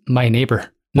 that's my neighbor.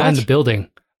 Not in the building,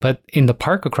 but in the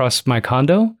park across my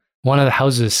condo, one of the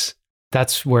houses,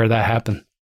 that's where that happened.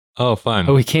 Oh, fun.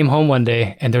 But we came home one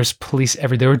day and there's police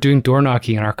everywhere. They were doing door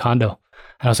knocking in our condo.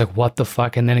 And I was like, what the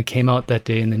fuck? And then it came out that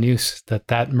day in the news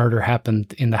that murder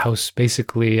happened in the house.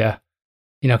 Basically, I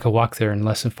could walk there in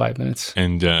less than 5 minutes.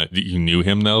 And you knew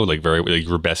him though? Like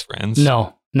you were best friends?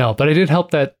 No, but I did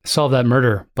help solve that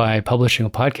murder by publishing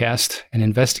a podcast and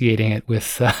investigating it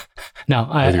with, I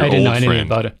didn't know anything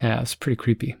about it. Yeah, it was pretty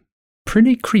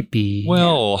creepy.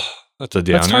 Well, that's a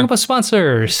downer. Let's talk about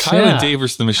sponsors. Kyle and Dave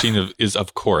vs. the Machine is,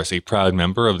 of course, a proud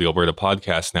member of the Alberta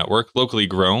Podcast Network, locally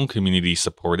grown, community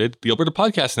supported. The Alberta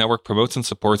Podcast Network promotes and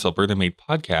supports Alberta-made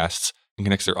podcasts and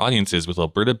connects their audiences with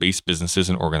Alberta-based businesses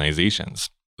and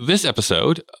organizations. This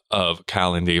episode of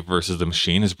Kyle and Dave vs. the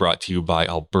Machine is brought to you by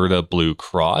Alberta Blue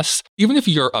Cross. Even if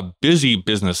you're a busy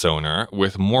business owner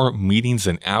with more meetings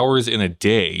than hours in a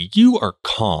day, you are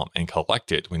calm and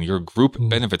collected when your group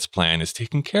benefits plan is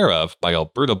taken care of by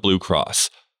Alberta Blue Cross.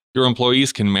 Your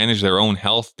employees can manage their own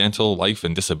health, dental, life,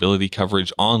 and disability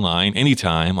coverage online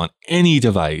anytime on any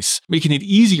device, making it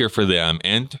easier for them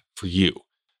and for you.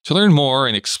 To learn more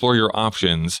and explore your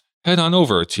options, head on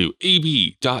over to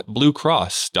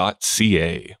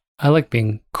ab.bluecross.ca. I like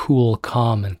being cool,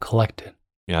 calm, and collected.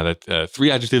 Yeah, that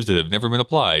 3 adjectives that have never been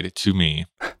applied to me.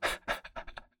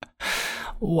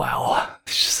 Wow.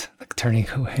 It's just like turning,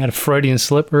 we had a Freudian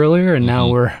slip earlier, and now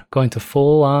we're going to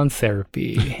full-on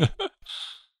therapy.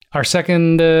 Our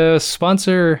second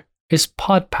sponsor is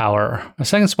PodPower. Our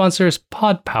second sponsor is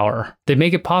PodPower. They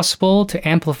make it possible to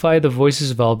amplify the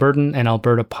voices of Albertan and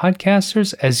Alberta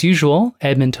podcasters, as usual,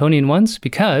 Edmontonian ones,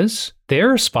 because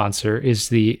their sponsor is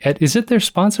is it their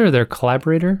sponsor or their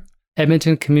collaborator?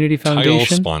 Edmonton Community Foundation.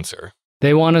 Title sponsor.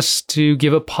 They want us to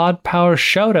give a PodPower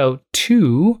shout out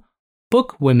to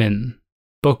Book Women.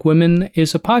 Book Women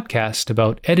is a podcast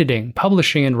about editing,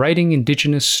 publishing, and writing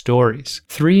Indigenous stories.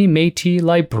 3 Métis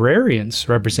librarians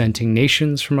representing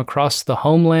nations from across the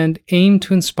homeland aim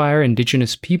to inspire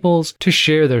Indigenous peoples to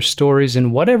share their stories in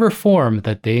whatever form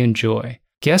that they enjoy.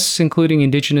 Guests including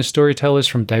Indigenous storytellers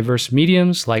from diverse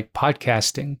mediums like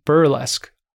podcasting,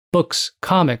 burlesque, books,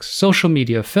 comics, social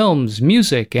media, films,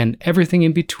 music, and everything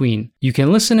in between. You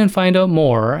can listen and find out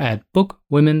more at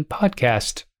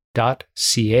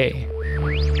bookwomenpodcast.ca.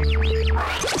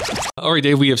 All right,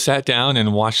 Dave, we have sat down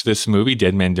and watched this movie,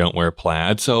 Dead Men Don't Wear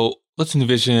Plaid. So let's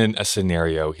envision a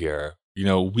scenario here.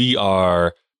 We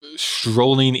are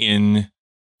strolling in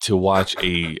to watch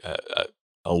a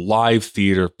live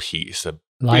theater piece. A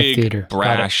Live big, theater.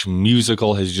 brash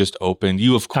musical has just opened.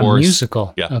 You, of course. A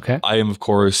musical. Yeah. Okay. I am, of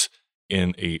course,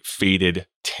 in a faded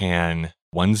tan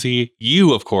onesie.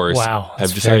 You, of course,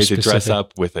 have decided to dress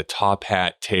up with a top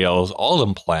hat, tails, all of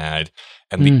them plaid.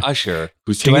 And the usher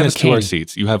who's taking us to our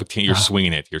seats, you have a cane, you're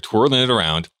swinging it, you're twirling it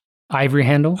around. Ivory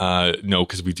handle? No,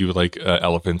 because we do like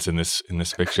elephants in this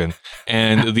fiction.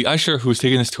 And the usher who's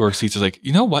taking us to our seats is like,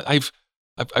 you know what? I've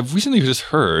recently just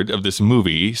heard of this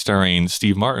movie starring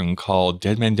Steve Martin called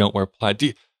Dead Men Don't Wear Plaid.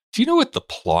 Do you know what the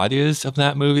plot is of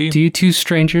that movie? Do you two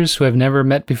strangers who have never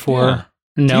met before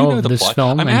know of this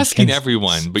film? I'm asking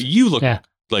everyone, but you look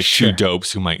like two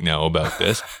dopes who might know about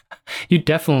this. You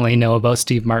definitely know about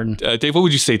Steve Martin. Dave, what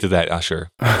would you say to that, usher?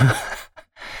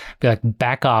 Be like,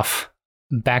 back off,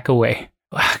 back away.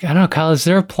 I don't know, Kyle, is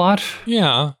there a plot?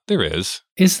 Yeah, there is.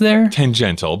 Is there?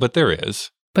 Tangential, but there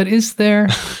is. But is there?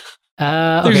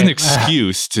 There's an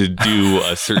excuse to do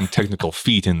a certain technical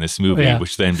feat in this movie,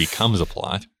 which then becomes a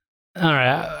plot. All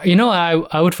right.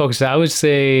 I would focus. I would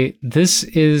say this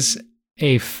is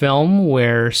a film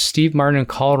where Steve Martin and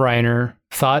Carl Reiner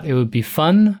thought it would be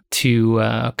fun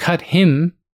to cut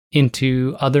him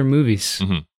into other movies.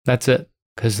 Mm-hmm. That's it.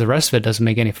 Because the rest of it doesn't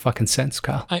make any fucking sense,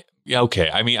 Kyle. Okay.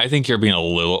 I mean, I think you're being a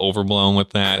little overblown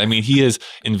with that. I mean, he is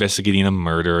investigating a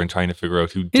murder and trying to figure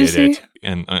out who did it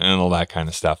and all that kind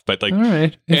of stuff. But like, all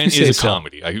right. And it is a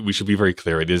comedy. We should be very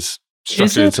clear. It is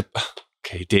structured. Is it?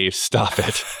 Okay, Dave, stop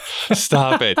it.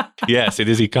 Stop it. Yes, it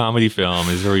is a comedy film.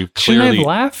 It's very clearly. Shouldn't I have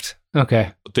laughed?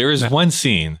 Okay. There is one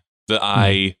scene that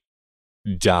I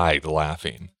died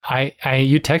laughing.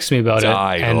 You texted me about it,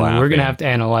 and laughing. We're gonna have to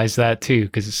analyze that too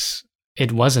because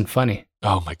it wasn't funny.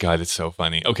 Oh my God, it's so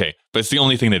funny. Okay, but it's the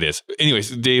only thing that is.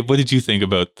 Anyways, Dave, what did you think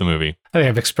about the movie? I think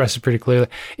I've expressed it pretty clearly.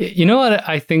 You know what?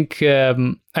 I think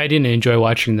I didn't enjoy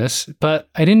watching this, but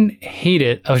I didn't hate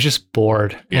it. I was just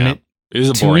bored. Yeah, and it is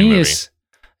a boring movie.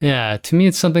 To me,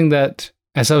 it's something that,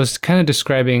 as I was kind of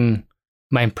describing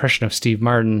my impression of Steve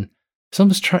Martin, it's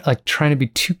almost trying to be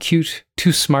too cute,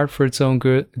 too smart for its own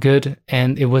good,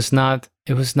 and it was not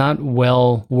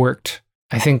well worked.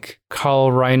 I think Carl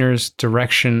Reiner's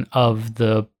direction of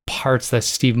the parts that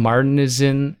Steve Martin is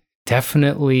in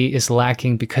definitely is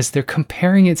lacking because they're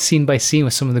comparing it scene by scene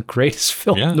with some of the greatest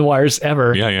film noirs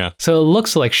ever. Yeah. So it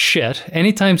looks like shit.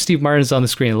 Anytime Steve Martin's on the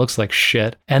screen, it looks like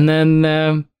shit. And then,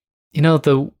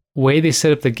 the way they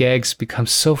set up the gags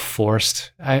becomes so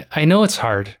forced. I know it's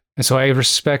hard. And so I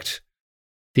respect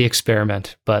the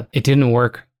experiment, but it didn't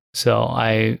work. So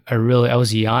I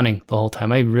was yawning the whole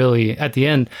time. At the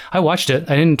end, I watched it.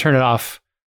 I didn't turn it off,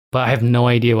 but I have no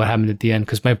idea what happened at the end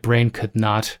because my brain could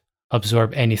not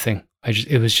absorb anything.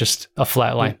 It was just a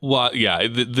flat line. Well, yeah,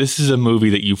 this is a movie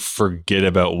that you forget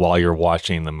about while you're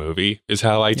watching the movie, is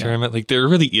how I term it. Like, there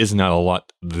really is not a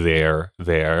lot there.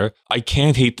 I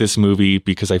can't hate this movie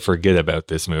because I forget about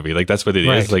this movie. Like, that's what it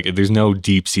is. Like, there's no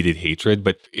deep-seated hatred,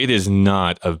 but it is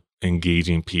not a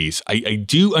engaging piece. I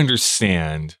do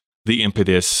understand the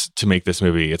impetus to make this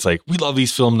movie. It's like, we love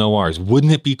these film noirs.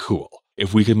 Wouldn't it be cool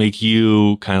if we could make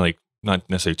you kind of like, not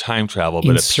necessarily time travel, but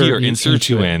insert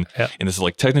you in this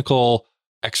like technical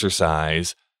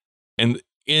exercise. And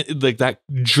like that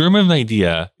German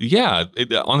idea,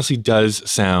 it honestly does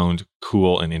sound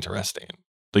cool and interesting.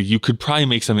 Like, you could probably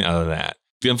make something out of that.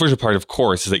 The unfortunate part, of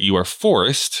course, is that you are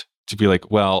forced to be like,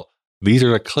 well, these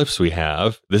are the clips we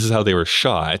have. This is how they were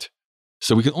shot.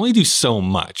 So we can only do so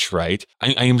much, right?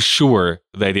 I am sure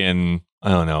that in, I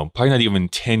don't know, probably not even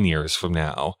 10 years from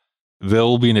now, there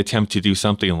will be an attempt to do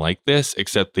something like this,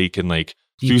 except they can like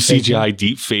through CGI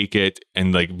deep fake it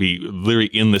and like be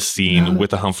literally in the scene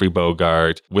with a Humphrey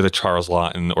Bogart, with a Charles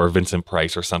Lawton or Vincent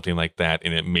Price or something like that,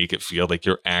 and it make it feel like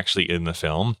you're actually in the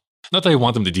film. Not that I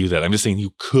want them to do that. I'm just saying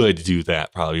you could do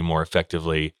that probably more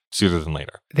effectively sooner than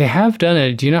later. They have done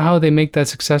it. Do you know how they make that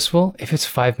successful? If it's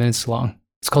 5 minutes long,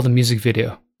 it's called a music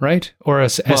video, right? Or a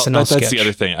SNL sketch. That's the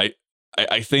other thing.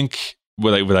 I think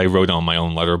what I wrote on my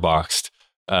own Letterboxd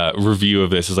review of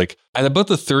this is like at about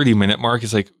the 30-minute mark,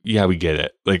 it's like, yeah, we get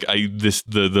it. Like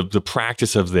the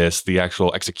practice of this, the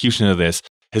actual execution of this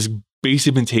has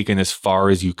basically been taken as far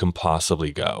as you can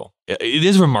possibly go. It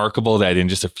is remarkable that in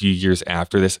just a few years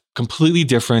after this, completely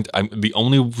different. The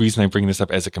only reason I bring this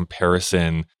up as a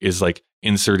comparison is like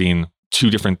inserting two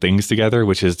different things together,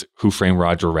 which is Who Framed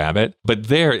Roger Rabbit. But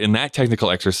there, in that technical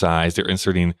exercise, they're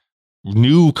inserting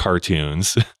new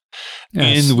cartoons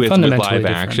in with live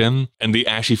action, and they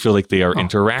actually feel like they are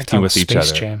interacting with each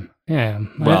other. Jam. Yeah.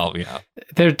 Well, yeah.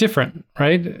 They're different,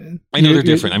 right? I know they're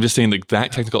different. I'm just saying like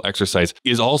that technical exercise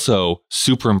is also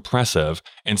super impressive,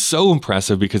 and so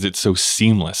impressive because it's so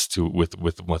seamless with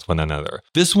one another.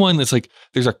 This one, it's like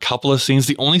there's a couple of scenes.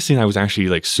 The only scene I was actually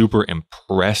like super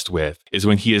impressed with is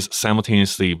when he is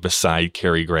simultaneously beside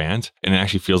Cary Grant, and it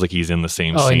actually feels like he's in the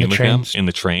same scene with him in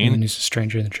the train. And he's a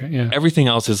stranger in the train. Yeah. Everything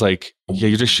else is like,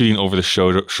 you're just shooting over the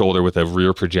shoulder with a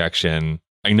rear projection.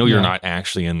 I know you're not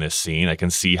actually in this scene. I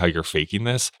can see how you're faking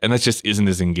this. And that just isn't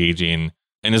as engaging.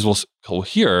 And as we'll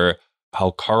hear, how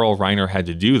Carl Reiner had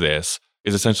to do this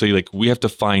is essentially like, we have to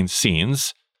find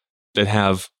scenes that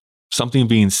have something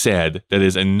being said that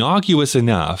is innocuous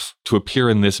enough to appear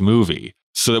in this movie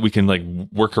so that we can like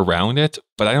work around it.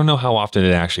 But I don't know how often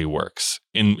it actually works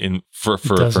for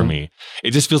me. It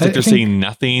just feels like they're saying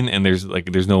nothing and there's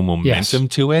no momentum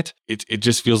to it. It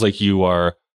just feels like you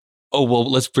are, oh, well,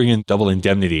 let's bring in Double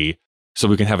Indemnity so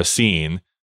we can have a scene,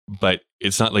 but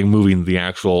it's not like moving the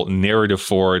actual narrative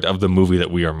forward of the movie that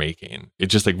we are making.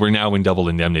 It's just like, we're now in Double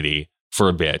Indemnity for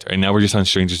a bit, and now we're just on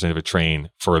Strangers in a Train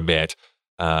for a bit,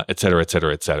 et cetera, et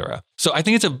cetera, et cetera. So I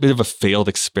think it's a bit of a failed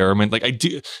experiment. Like,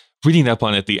 reading up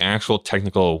on it, the actual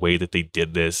technical way that they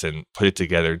did this and put it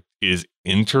together is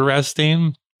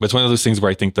interesting. But it's one of those things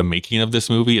where I think the making of this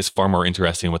movie is far more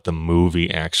interesting than what the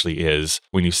movie actually is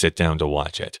when you sit down to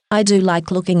watch it. I do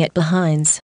like looking at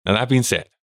behinds. Now, that being said,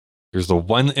 here's the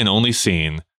one and only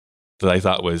scene that I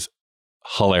thought was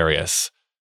hilarious.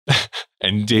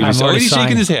 And Dave's already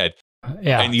shaking his head.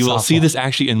 Yeah, and you will see this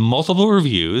actually in multiple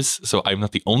reviews. So I'm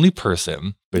not the only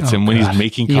person, but it's him when he's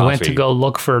making coffee. You went to go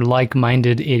look for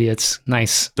like-minded idiots.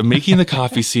 Nice. The making the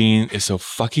coffee scene is so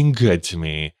fucking good to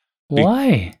me.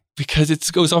 Why? Because it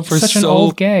goes on for such an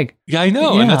old gag. Yeah, I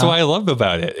know. Yeah. And that's why I love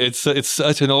about it. It's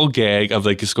such an old gag of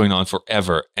like it's going on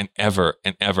forever and ever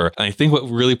and ever. And I think what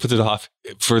really puts it off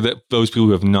for those people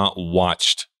who have not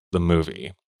watched the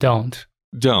movie. Don't.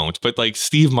 But like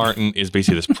Steve Martin is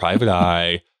basically this private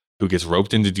eye who gets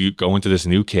roped into go into this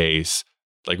new case.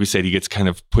 Like we said, he gets kind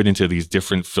of put into these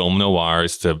different film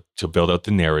noirs to build out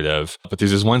the narrative. But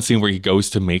there's this one scene where he goes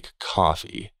to make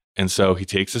coffee. And so he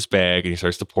takes this bag and he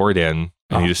starts to pour it in.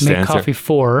 And he just stands there. Make coffee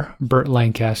for Burt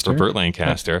Lancaster.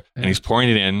 Yeah. And he's pouring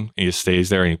it in. And he just stays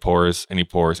there and he pours and he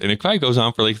pours. And it probably goes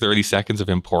on for like 30 seconds of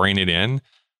him pouring it in.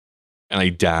 and I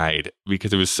died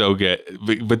because it was so good.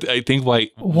 But I think why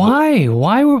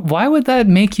would that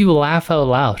make you laugh out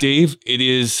loud? Dave, it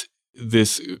is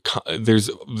there's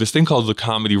this thing called the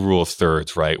comedy rule of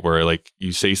thirds, right? Where like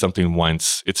you say something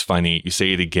once, it's funny. You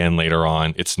say it again later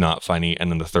on, it's not funny.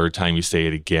 And then the third time you say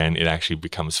it again, it actually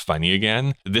becomes funny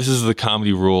again. This is the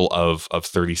comedy rule of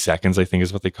 30 seconds, I think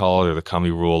is what they call it, or the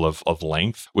comedy rule of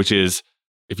length, which is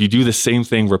if you do the same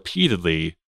thing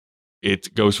repeatedly,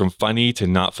 it goes from funny to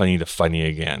not funny to funny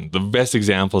again. The best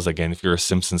examples, again, if you're a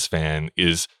Simpsons fan,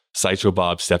 is Sideshow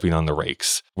Bob stepping on the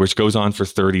rakes, which goes on for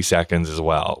 30 seconds as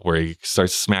well, where he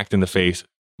starts smacked in the face,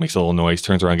 makes a little noise,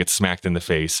 turns around, gets smacked in the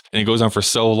face. And it goes on for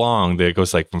so long that it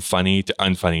goes like from funny to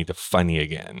unfunny to funny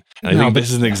again. And I think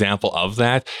this is an example of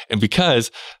that. And because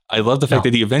I love the fact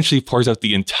that he eventually pours out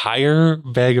the entire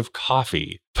bag of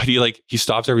coffee, but he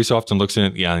stops every so often, looks in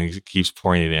it, and he keeps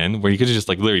pouring it in, where you could have just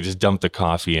like literally just dumped the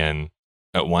coffee in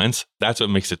at once. That's what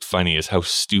makes it funny, is how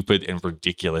stupid and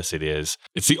ridiculous it is.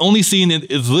 It's the only scene,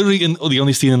 it's literally the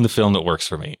only scene in the film that works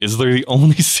for me. It's literally the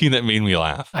only scene that made me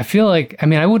laugh. I feel like,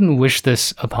 I wouldn't wish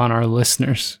this upon our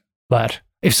listeners, but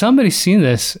if somebody's seen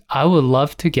this, I would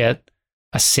love to get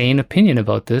a sane opinion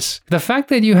about this. The fact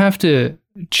that you have to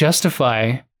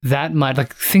justify that much,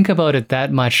 like think about it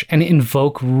that much and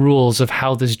invoke rules of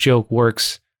how this joke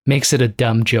works makes it a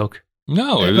dumb joke.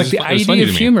 No, it was like the idea of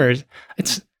humor.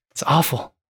 It's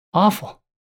awful.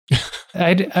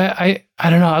 I don't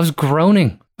know. I was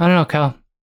groaning. I don't know, Kyle.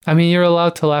 You're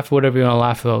allowed to laugh at whatever you want to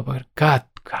laugh about, but God,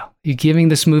 Kyle, you're giving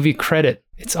this movie credit.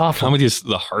 It's awful. Comedy is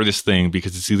the hardest thing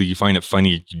because it's either you find it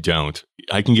funny or you don't.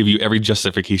 I can give you every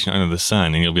justification under the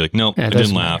sun and you'll be like, nope, I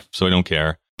didn't laugh, so I don't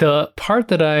care. The part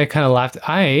that I kind of laughed,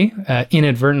 I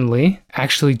inadvertently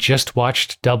actually just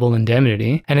watched Double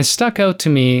Indemnity, and it stuck out to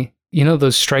me. You know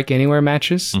those Strike Anywhere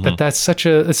matches? Mm-hmm. That's such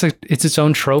it's its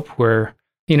own trope where,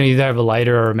 you either have a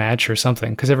lighter or a match or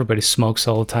something, because everybody smokes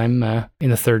all the time in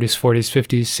the 30s, 40s,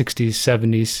 50s, 60s,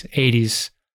 70s,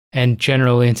 80s, and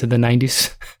generally into the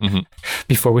 90s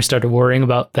before we started worrying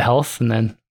about the health, and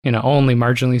then, only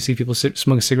marginally see people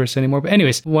smoking cigarettes anymore. But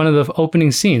anyways, one of the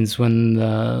opening scenes when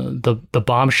the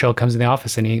bombshell comes in the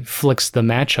office and he flicks the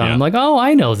match on, I'm like, oh,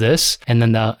 I know this. And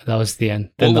then that was the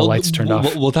end. Then the lights turned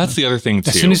off. Well, that's the other thing too.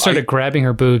 As soon as he started grabbing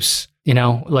her boobs, and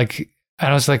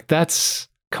I was like,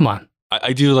 come on.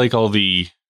 I do like all the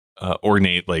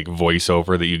ornate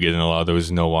voiceover that you get in a lot of those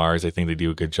noirs. I think they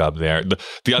do a good job there.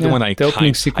 The other one I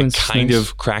kind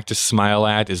of cracked a smile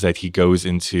at is that he goes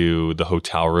into the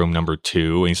hotel room number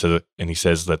 2 and he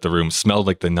says that the room smelled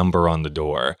like the number on the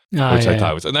door, which I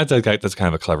thought was, and that's kind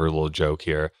of a clever little joke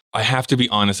here. I have to be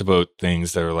honest about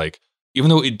things that are even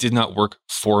though it did not work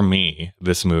for me,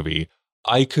 this movie,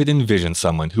 I could envision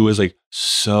someone who is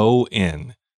so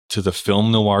in to the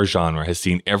film noir genre, has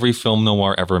seen every film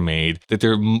noir ever made, that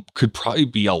there could probably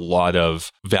be a lot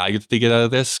of value that they get out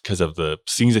of this because of the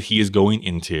scenes that he is going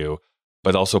into,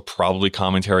 but also probably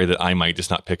commentary that I might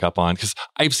just not pick up on, because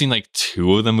I've seen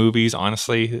 2 of the movies,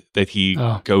 honestly, that he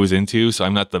goes into. So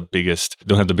I'm not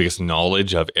don't have the biggest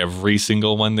knowledge of every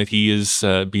single one that he is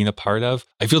being a part of.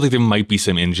 I feel like there might be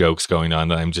some in-jokes going on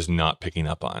that I'm just not picking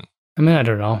up on. I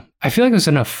don't know. I feel like it's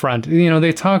an affront.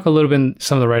 They talk a little bit,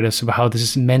 some of the writers, about how this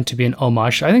is meant to be an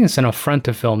homage. I think it's an affront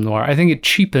to film noir. I think it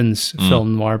cheapens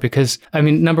film noir because,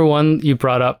 number one, you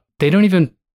brought up, they don't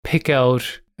even pick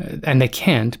out, and they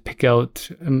can't pick out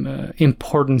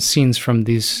important scenes from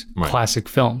these classic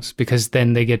films, because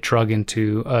then they get drug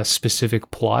into a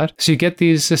specific plot. So you get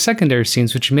these secondary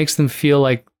scenes, which makes them feel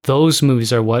like those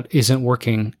movies are what isn't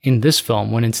working in this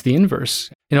film, when it's the inverse.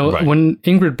 When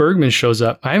Ingrid Bergman shows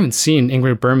up, I haven't seen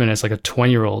Ingrid Bergman as a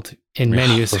 20-year-old in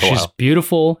many years. She's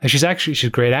beautiful. She's a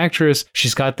great actress.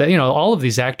 She's got that, all of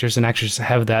these actors and actresses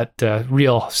have that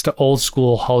real old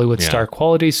school Hollywood star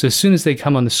quality. So as soon as they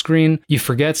come on the screen, you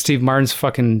forget Steve Martin's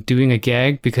fucking doing a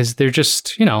gag, because they're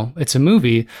just, it's a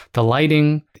movie. The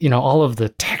lighting, all of the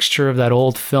texture of that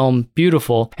old film,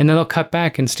 beautiful. And then they'll cut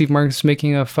back and Steve Martin's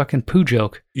making a fucking poo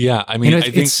joke. Yeah, I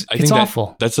think it's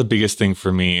awful. That's the biggest thing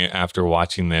for me after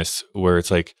watching this, where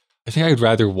it's I think I'd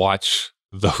rather watch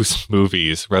those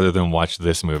movies rather than watch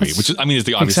this movie, which is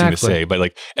the obvious thing to say.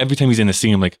 But every time he's in a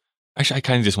scene, I'm actually, I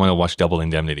kind of just want to watch Double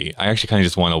Indemnity. I actually kind of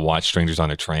just want to watch Strangers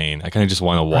on a Train. I kind of just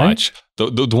want to watch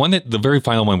the one the very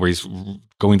final one where he's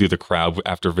going through the crowd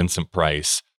after Vincent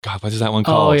Price. God, what is that one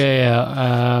called? Oh,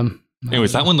 yeah.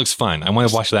 Anyways, that one looks fun. I want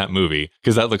to watch that movie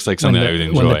because that looks like something I would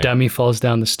enjoy. When the dummy falls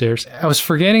down the stairs. I was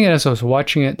forgetting it as I was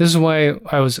watching it. This is why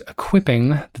I was quipping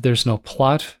that there's no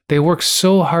plot. They work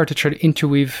so hard to try to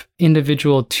interweave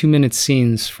individual 2-minute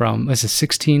scenes from,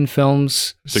 16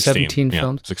 films? 17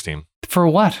 films? 16. For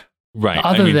what? Right.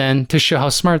 Other than to show how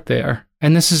smart they are.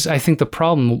 And this is, I think, the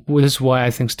problem. This is why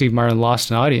I think Steve Martin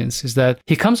lost an audience, is that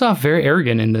he comes off very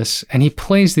arrogant in this, and he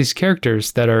plays these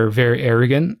characters that are very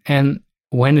arrogant. And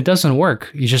when it doesn't work,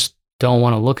 you just don't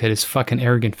want to look at his fucking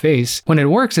arrogant face. When it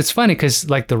works, it's funny because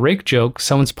like the rake joke,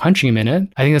 someone's punching him in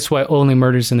it. I think that's why Only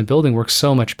Murders in the Building works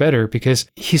so much better, because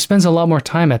he spends a lot more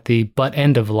time at the butt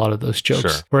end of a lot of those jokes.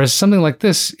 Sure. Whereas something like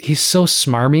this, he's so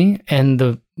smarmy and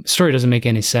the story doesn't make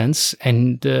any sense.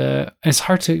 And it's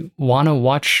hard to want to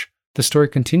watch the story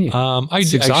continue.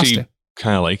 It's actually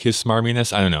kind of like his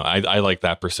smarminess. I don't know. I like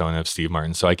that persona of Steve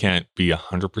Martin, so I can't be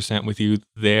 100% with you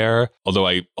there. Although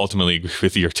I ultimately agree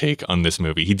with your take on this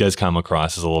movie. He does come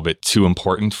across as a little bit too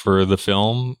important for the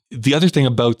film. The other thing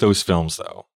about those films,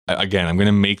 though, again, I'm going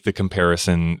to make the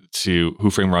comparison to Who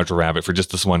Framed Roger Rabbit for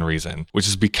just this one reason, which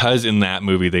is because in that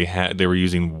movie they were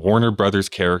using Warner Brothers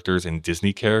characters and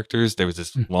Disney characters. There was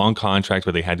this long contract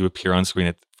where they had to appear on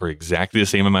screen for exactly the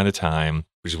same amount of time,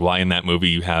 which is why in that movie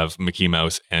you have Mickey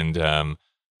Mouse and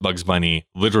Bugs Bunny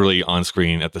literally on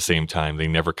screen at the same time. They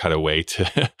never cut away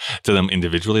to them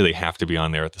individually. They have to be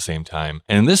on there at the same time.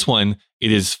 And in this one,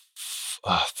 it is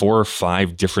 4 or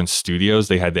 5 different studios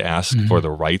they had to ask for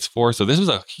the rights for. So this was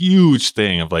a huge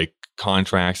thing of like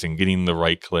contracts and getting the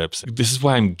right clips. This is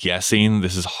why I'm guessing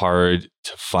this is hard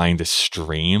to find a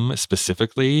stream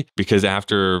specifically, because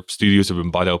after studios have been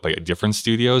bought out by different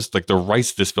studios, like the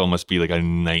rights to this film must be like a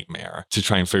nightmare to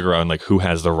try and figure out like who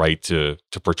has the right to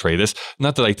portray this.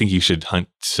 Not that I think you should hunt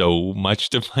so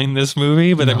much to find this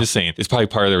movie, but I'm just saying it's probably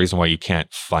part of the reason why you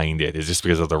can't find it is just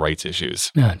because of the rights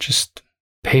issues. Yeah, just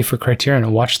pay for Criterion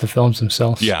and watch the films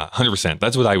themselves. Yeah, 100%.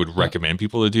 That's what I would recommend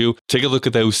people to do. Take a look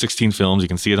at those 16 films. You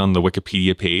can see it on the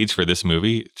Wikipedia page for this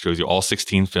movie. It shows you all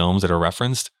 16 films that are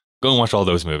referenced. Go and watch all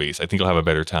those movies. I think you'll have a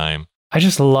better time. I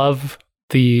just love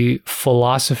the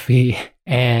philosophy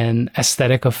and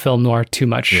aesthetic of film noir too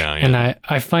much. Yeah. And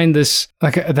I find this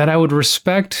like that I would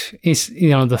respect is,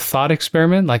 the thought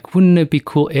experiment. Like, wouldn't it be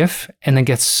cool if, and then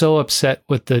get so upset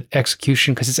with the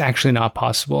execution because it's actually not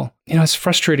possible. It's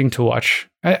frustrating to watch.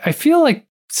 I feel like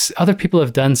other people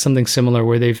have done something similar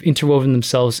where they've interwoven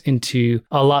themselves into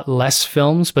a lot less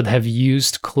films, but have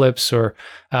used clips or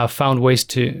found ways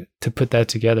to put that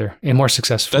together and more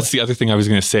successfully. That's the other thing I was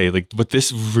going to say. Like, what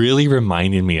this really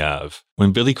reminded me of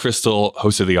when Billy Crystal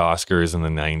hosted the Oscars in the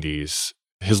 90s,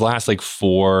 his last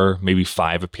 4, maybe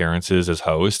 5 appearances as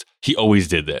host, he always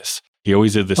did this. He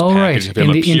always did this package of him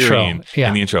appearing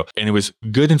in the intro. And it was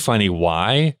good and funny.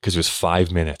 Why? Because it was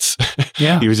 5 minutes.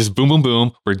 Yeah. He was just boom, boom,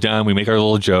 boom. We're done. We make our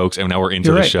little jokes and now we're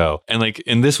into the show. And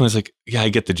in this one, it's like, yeah, I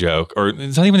get the joke. Or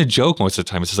it's not even a joke most of the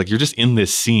time. It's just like, you're just in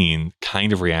this scene,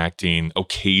 kind of reacting,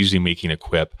 occasionally making a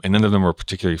quip. And none of them were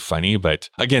particularly funny. But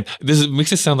again, this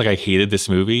makes it sound like I hated this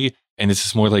movie. And it's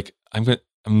just more like, I'm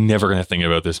never going to think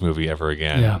about this movie ever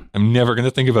again. Yeah. I'm never going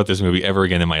to think about this movie ever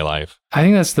again in my life. I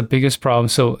think that's the biggest problem.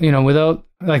 So, without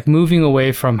moving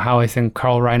away from how I think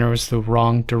Carl Reiner was the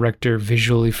wrong director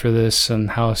visually for this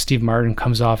and how Steve Martin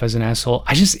comes off as an asshole,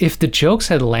 if the jokes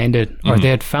had landed or they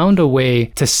had found a way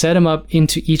to set him up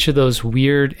into each of those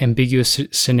weird, ambiguous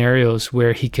scenarios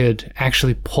where he could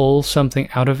actually pull something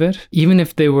out of it, even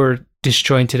if they were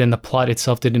disjointed and the plot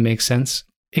itself didn't make sense.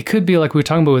 It could be like we were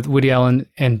talking about with Woody Allen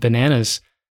and Bananas.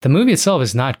 The movie itself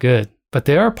is not good, but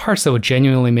there are parts that would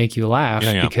genuinely make you laugh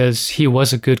because he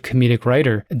was a good comedic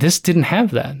writer. This didn't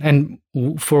have that. And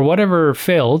for whatever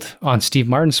failed on Steve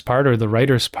Martin's part or the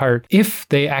writer's part, if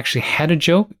they actually had a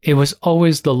joke, it was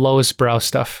always the lowest brow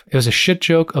stuff. It was a shit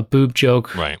joke, a boob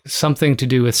joke, something to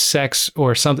do with sex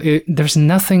or something. There's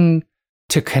nothing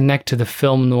to connect to the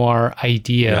film noir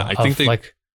idea. Yeah, I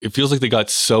think it feels like they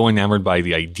got so enamored by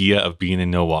the idea of being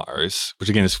in noirs, which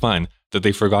again is fun, that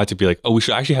they forgot to be like, oh, we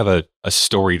should actually have a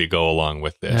story to go along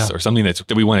with this or something that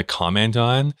we want to comment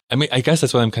on. I mean, I guess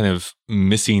that's what I'm kind of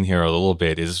missing here a little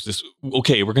bit is just,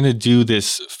 okay, we're going to do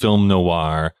this film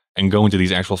noir and go into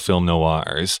these actual film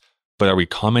noirs, but are we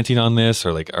commenting on this or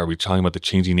are we talking about the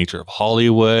changing nature of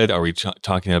Hollywood? Are we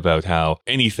talking about how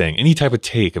any type of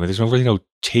take? I mean, there's really no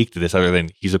take to this other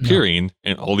than he's appearing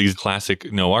in all these classic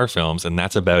noir films and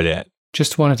that's about it.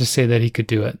 Just wanted to say that he could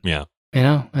do it. Yeah.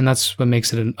 And that's what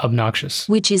makes it obnoxious.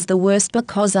 Which is the worst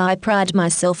because I pride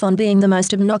myself on being the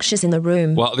most obnoxious in the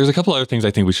room. Well, there's a couple other things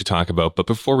I think we should talk about, but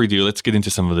before we do, let's get into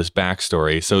some of this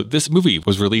backstory. So this movie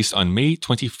was released on May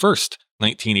 21st,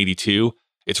 1982.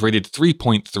 It's rated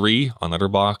 3.3 on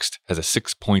Letterboxd, has a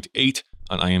 6.8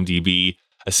 on IMDb,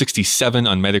 a 67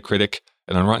 on Metacritic,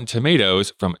 and on Rotten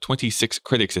Tomatoes, from 26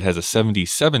 critics, it has a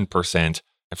 77%, and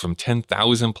from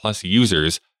 10,000 plus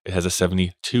users, it has a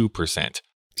 72%.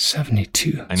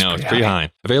 72. I know, it's pretty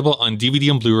high. Available on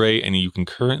DVD and Blu-ray, and you can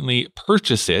currently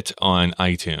purchase it on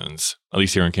iTunes. At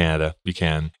least here in Canada, you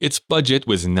can. Its budget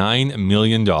was $9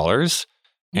 million,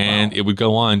 and it would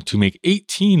go on to make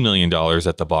 $18 million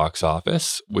at the box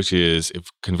office, which is, if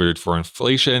converted for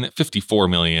inflation, $54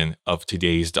 million of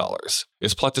today's dollars.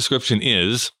 Its plot description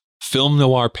is film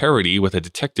noir parody with a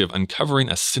detective uncovering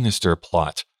a sinister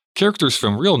plot. Characters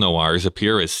from real noirs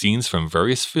appear as scenes from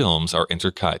various films are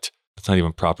intercut. It's not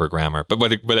even proper grammar, but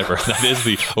whatever. That is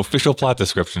the official plot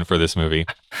description for this movie.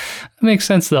 It makes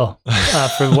sense, though,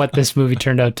 for what this movie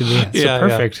turned out to be. It's a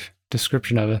perfect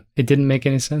description of it. It didn't make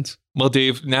any sense. Well,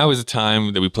 Dave, now is the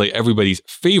time that we play everybody's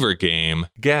favorite game.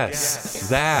 Guess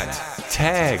that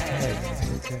tag.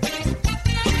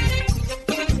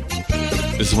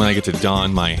 This is when I get to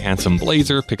don my handsome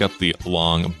blazer, pick up the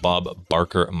long Bob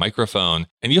Barker microphone,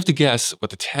 and you have to guess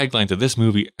what the tagline to this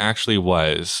movie actually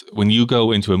was. When you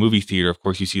go into a movie theater, of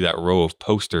course, you see that row of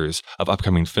posters of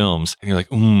upcoming films, and you're like,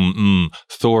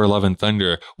 Thor, Love and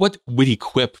Thunder. What witty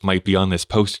quip might be on this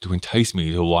poster to entice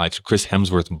me to watch Chris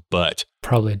Hemsworth's butt?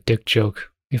 Probably a dick joke,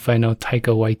 if I know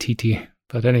Taika Waititi.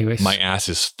 But anyways. My ass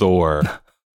is Thor.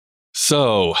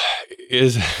 So,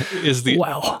 is the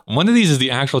one of these is the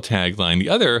actual tagline. The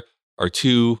other are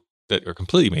two that are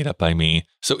completely made up by me.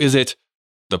 So, is it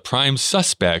the prime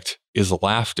suspect is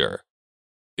laughter?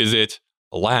 Is it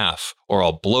laugh or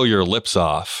I'll blow your lips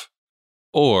off?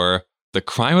 Or the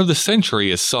crime of the century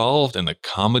is solved and the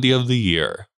comedy of the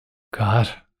year? God,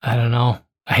 I don't know.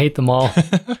 I hate them all.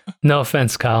 No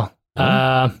offense, Kyle.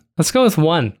 Let's go with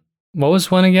one. What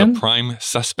was one again? The prime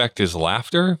suspect is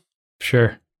laughter?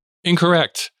 Sure.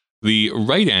 Incorrect. The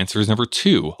right answer is number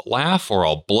 2. Laugh or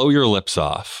I'll blow your lips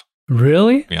off.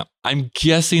 Really? Yeah. I'm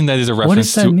guessing that is a reference what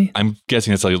does that to mean? I'm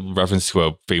guessing it's a reference to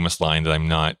a famous line that I'm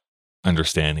not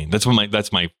understanding. That's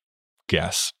my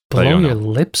guess. Blow your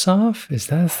lips off? Is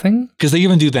that a thing? Because they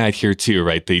even do that here too,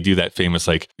 right? They do that famous,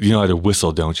 like, you know how to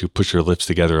whistle, don't you? Put your lips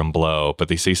together and blow. But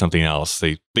they say something else.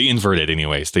 They invert it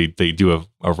anyways. They do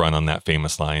a run on that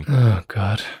famous line. Oh,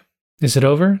 God. Is it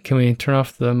over? Can we turn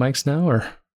off the mics now,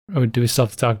 or do we still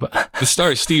have to talk about? The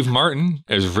stars Steve Martin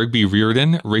as Rigby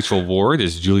Riordan, Rachel Ward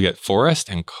as Juliet Forrest,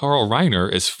 and Carl Reiner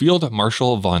as Field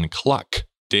Marshal von Kluck.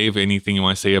 Dave, anything you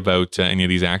want to say about any of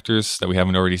these actors that we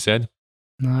haven't already said?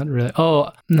 Not really.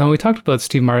 Oh, no, we talked about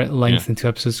Steve Martin at length in 2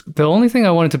 episodes. The only thing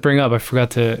I wanted to bring up, I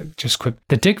forgot to just quick.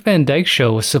 The Dick Van Dyke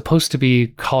Show was supposed to be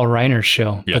Carl Reiner's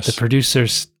show, but the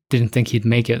producers didn't think he'd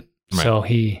make it. Right. So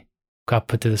he got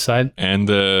put to the side. And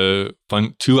the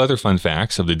 2 other fun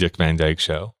facts of the Dick Van Dyke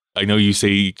Show. I know you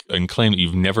say and claim that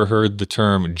you've never heard the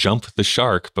term jump the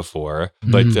shark before,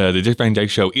 but the Dick Van Dyke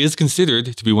Show is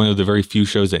considered to be one of the very few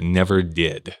shows that never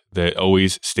did, that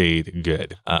always stayed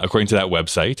good, according to that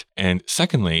website. And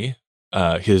secondly,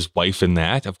 his wife in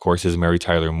that, of course, is Mary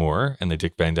Tyler Moore and the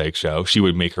Dick Van Dyke Show. She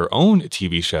would make her own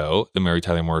TV show, The Mary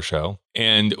Tyler Moore Show.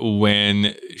 And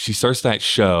when she starts that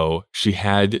show, she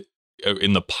had...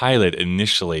 in the pilot,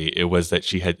 initially, it was that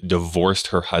she had divorced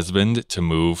her husband to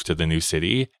move to the new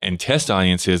city. And test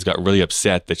audiences got really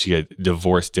upset that she had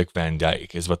divorced Dick Van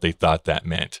Dyke, is what they thought that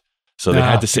meant. So they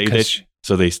had to say that.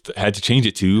 So they had to change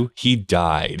it to, he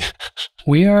died.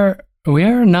 We are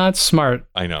not smart.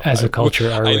 I know. As a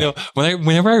culture, are we? I know.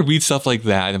 Whenever I read stuff like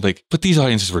that, I'm like, but these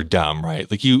audiences were dumb, right?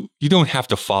 Like you don't have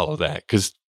to follow that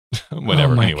because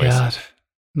whatever. Oh my anyways. God.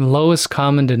 Lowest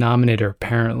common denominator,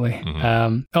 apparently.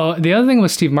 Mm-hmm. The other thing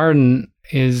with Steve Martin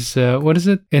is, what is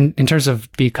it? In terms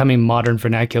of becoming modern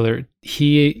vernacular,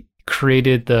 he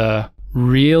created the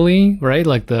really, right?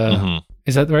 Like the,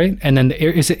 is that right? And then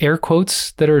is it air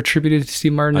quotes that are attributed to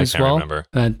Steve Martin as well? I can't remember.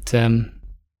 But,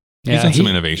 he's done some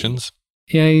innovations.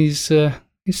 Yeah, he's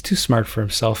too smart for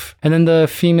himself. And then the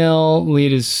female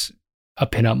lead is a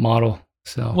pinup model.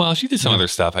 So, well, she did some other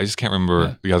stuff. I just can't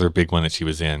remember the other big one that she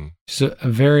was in. She's a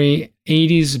very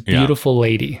 80s beautiful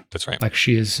lady. That's right. Like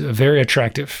she is very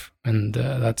attractive, and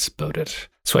that's about it.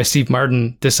 That's why Steve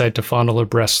Martin decided to fondle her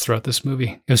breasts throughout this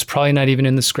movie. It was probably not even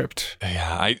in the script.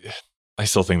 Yeah, I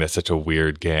still think that's such a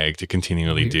weird gag to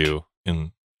continually do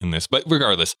in this. But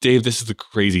regardless, Dave, this is the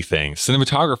crazy thing.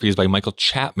 Cinematography is by Michael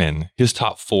Chapman. His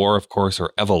top 4, of course,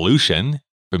 are Evolution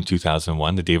from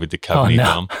 2001, the David Duchovny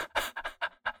film.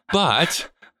 But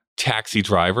Taxi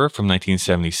Driver from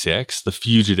 1976, The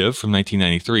Fugitive from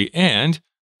 1993, and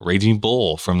Raging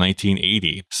Bull from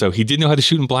 1980. So he did know how to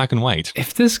shoot in black and white.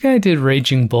 If this guy did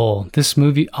Raging Bull, this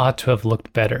movie ought to have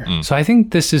looked better. So I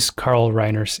think this is Carl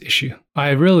Reiner's issue. I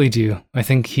really do. I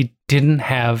think he didn't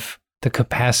have the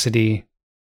capacity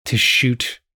to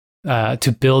shoot,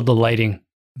 to build the lighting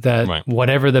that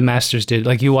whatever the masters did,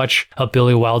 like you watch a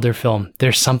Billy Wilder film,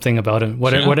 there's something about him.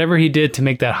 Whatever he did to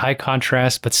make that high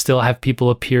contrast, but still have people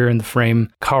appear in the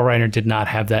frame, Carl Reiner did not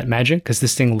have that magic because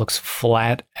this thing looks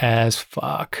flat as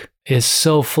fuck. It's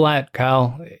so flat,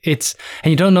 Kyle. And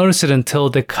you don't notice it until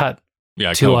the cut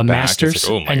to a masters,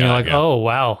 like, and you're like, oh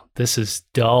wow, this is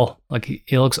dull. Like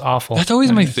it looks awful. That's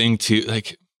always my thing too.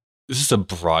 Like this is a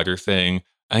broader thing.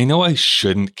 I know I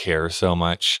shouldn't care so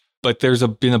much, but there's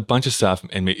been a bunch of stuff,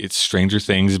 and it's Stranger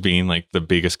Things being like the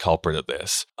biggest culprit of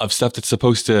this, of stuff that's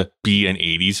supposed to be an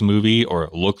 80s movie or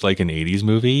look like an 80s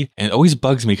movie. And it always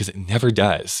bugs me because it never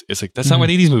does. It's like, that's not what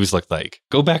 80s movies look like.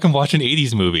 Go back and watch an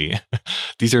 80s movie.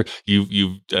 These are,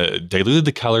 you've diluted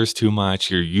the colors too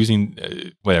much. You're using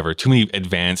too many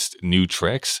advanced new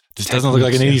tricks. This doesn't look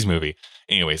like an 80s movie.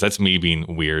 Anyways, that's me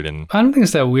being weird. And I don't think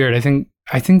it's that weird.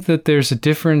 I think that there's a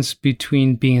difference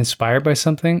between being inspired by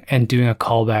something and doing a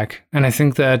callback. And I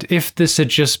think that if this had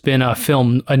just been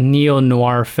a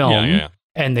neo-noir film,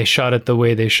 and they shot it the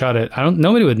way they shot it,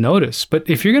 nobody would notice. But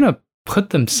if you're going to put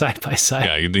them side by side,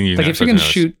 like if you're going to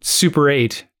shoot Super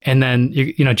 8 and then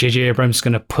J.J. Abrams is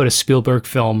going to put a Spielberg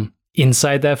film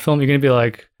inside that film, you're going to be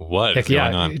like, what is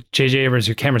going on? J.J. Abrams,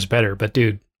 your camera's better, but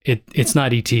dude, it's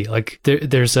not E.T. Like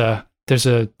there's a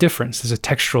difference. There's a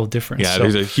textural difference. Yeah,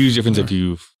 there's a huge difference if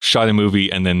you've shot a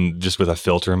movie and then just with a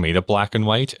filter made it black and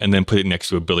white and then put it next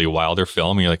to a Billy Wilder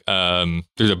film. And you're like,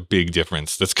 there's a big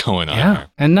difference that's going on there.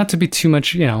 And not to be too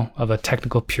much, of a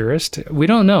technical purist. We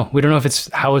don't know. We don't know if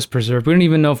it's how it's preserved. We don't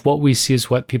even know if what we see is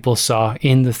what people saw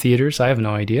in the theaters. I have no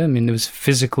idea. I mean, it was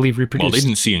physically reproduced. Well, they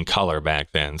didn't see in color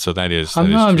back then. So that is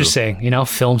I'm just saying,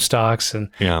 film stocks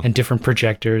and different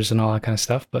projectors and all that kind of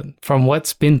stuff. But from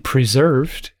what's been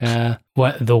preserved,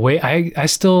 the way I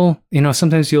still,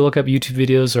 sometimes you'll look up YouTube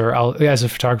videos or I'll, as a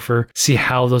photographer, see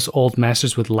how those old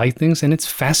masters would light things. And it's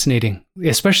fascinating,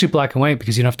 especially black and white,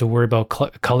 because you don't have to worry about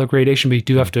color gradation, but you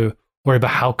do have to worry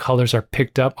about how colors are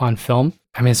picked up on film.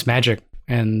 I mean, it's magic.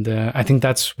 And I think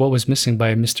that's what was missing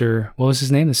by what was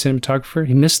his name? The cinematographer?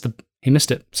 He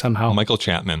missed it somehow. Michael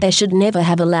Chapman. They should never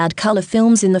have allowed color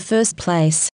films in the first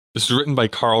place. This was written by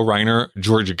Carl Reiner,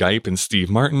 George Guype, and Steve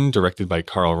Martin, directed by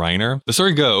Carl Reiner. The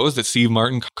story goes that Steve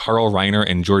Martin, Carl Reiner,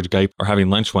 and George Guype are having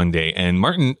lunch one day, and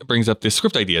Martin brings up this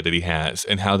script idea that he has,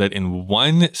 and how that in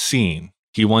one scene,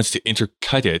 he wants to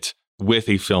intercut it with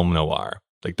a film noir.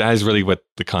 Like, that is really what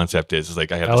the concept is. It's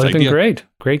like, I have this idea. That would have been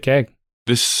great gag.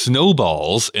 This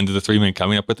snowballs into the three men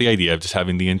coming up with the idea of just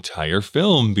having the entire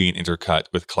film being intercut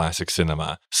with classic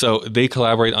cinema. So they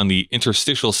collaborate on the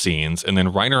interstitial scenes, and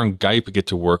then Reiner and Guype get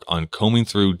to work on combing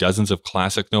through dozens of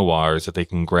classic noirs that they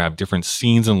can grab different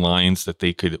scenes and lines that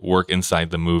they could work inside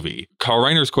the movie. Carl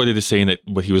Reiner is quoted as saying that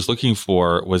what he was looking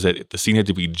for was that the scene had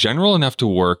to be general enough to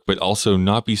work, but also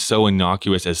not be so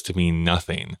innocuous as to mean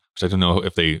nothing. Which I don't know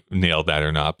if they nailed that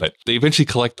or not, but they eventually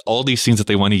collect all these scenes that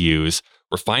they want to use,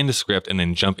 refine the script, and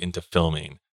then jump into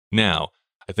filming. Now,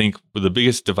 I think the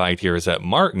biggest divide here is that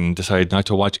Martin decided not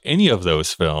to watch any of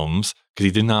those films because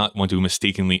he did not want to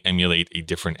mistakenly emulate a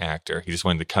different actor. He just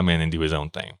wanted to come in and do his own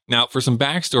thing. Now, for some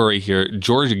backstory here,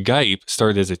 George Guype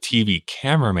started as a TV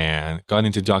cameraman, got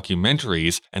into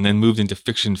documentaries, and then moved into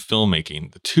fiction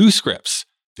filmmaking. The two scripts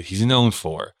that he's known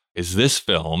for is this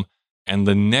film and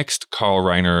the next Carl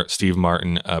Reiner, Steve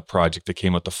Martin project that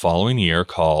came out the following year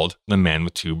called The Man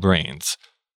with Two Brains.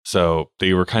 So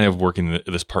they were kind of working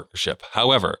this partnership.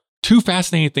 However, two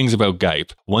fascinating things about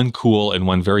Guype, one cool and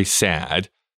one very sad.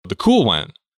 The cool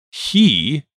one,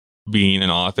 he, being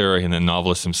an author and a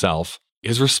novelist himself,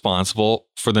 is responsible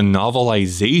for the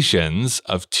novelizations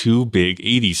of two big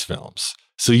 80s films.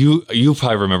 So you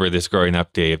probably remember this growing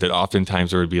up, Dave, that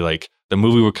oftentimes there would be like, the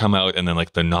movie would come out and then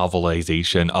like the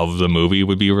novelization of the movie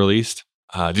would be released.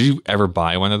 Did you ever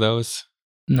buy one of those?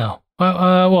 No.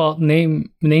 Well, name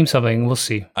something. We'll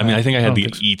see. I mean, I think I had the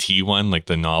E.T. one, like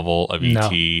the novel of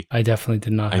E.T. I definitely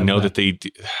did not. I know that they do.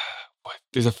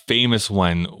 There's a famous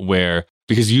one where,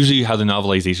 because usually how the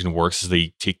novelization works is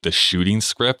they take the shooting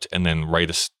script and then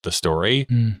write the story.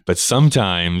 But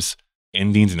sometimes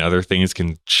endings and other things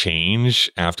can change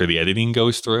after the editing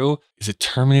goes through. Is it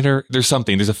Terminator? There's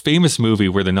a famous movie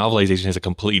where the novelization has a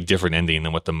completely different ending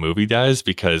than what the movie does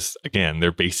because, again,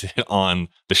 they're based it on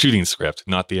the shooting script,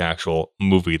 not the actual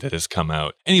movie that has come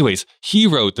out. Anyways, he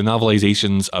wrote the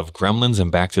novelizations of Gremlins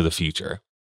and Back to the Future.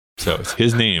 So it's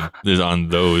his name is on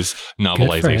those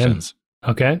novelizations.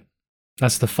 Okay.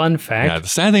 That's the fun fact. Yeah, the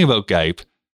sad thing about Guype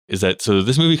is that, so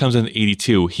this movie comes in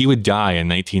 82. He would die in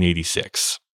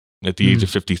 1986. At the age of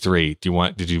 53.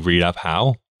 Did you read up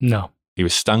how? No. He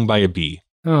was stung by a bee.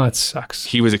 Oh, it sucks.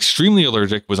 He was extremely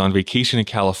allergic, was on vacation in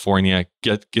California,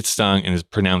 gets stung, and is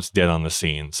pronounced dead on the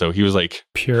scene. So he was like,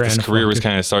 Pure his career was anaphylactic.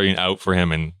 kind of starting out for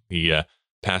him, and he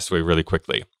passed away really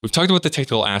quickly. We've talked about the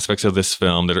technical aspects of this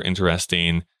film that are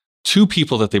interesting. Two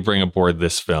people that they bring aboard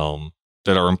this film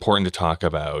that are important to talk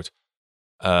about.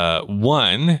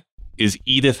 One is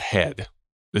Edith Head.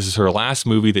 This is her last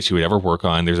movie that she would ever work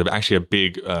on. There's actually a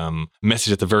big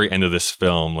message at the very end of this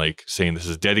film, like saying this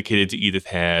is dedicated to Edith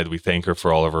Head. We thank her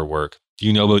for all of her work. Do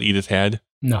you know about Edith Head?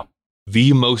 No.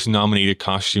 The most nominated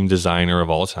costume designer of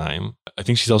all time. I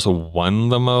think she's also won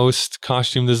the most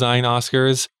costume design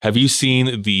Oscars. Have you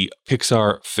seen the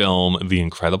Pixar film The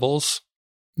Incredibles?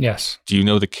 Yes. Do you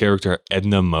know the character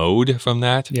Edna Mode from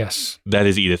that? Yes. That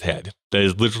is Edith Head. That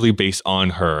is literally based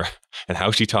on her and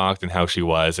how she talked and how she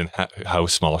was and how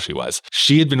small she was.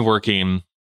 She had been working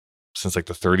since like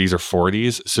the 30s or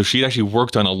 40s. So she actually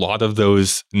worked on a lot of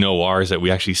those noirs that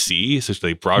we actually see. So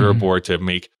they brought her aboard to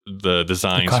make the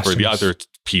designs for the other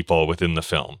people within the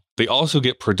film. They also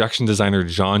get production designer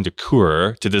John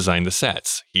DeCour to design the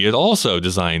sets. He had also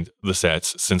designed the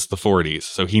sets since the 40s.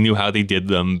 So he knew how they did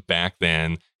them back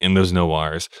then in those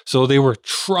noirs. So they were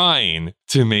trying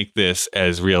to make this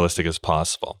as realistic as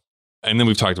possible. And then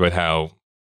we've talked about how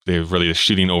they're really just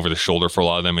shooting over the shoulder for a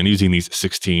lot of them and using these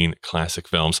 16 classic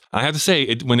films. I have to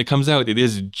say, when it comes out, it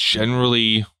is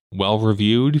generally well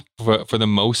reviewed for the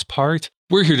most part.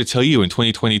 We're here to tell you in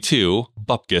 2022,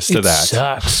 bupkis to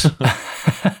that. Sucks.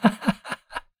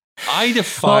 I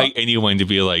defy anyone to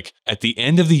be like, at the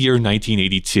end of the year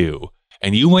 1982,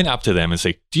 and you went up to them and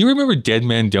say, do you remember Dead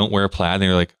Men Don't Wear Plaid? And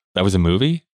they're like, that was a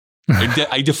movie?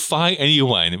 I defy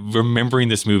anyone remembering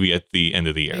this movie at the end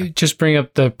of the year. Just bring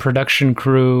up the production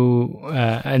crew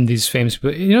and these famous.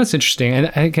 But you know, it's interesting.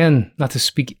 And again, not to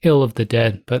speak ill of the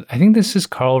dead, but I think this is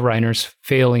Carl Reiner's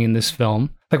failing in this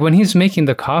film. Like when he's making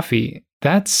the coffee,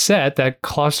 that set, that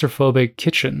claustrophobic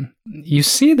kitchen, you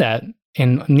see that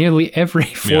in nearly every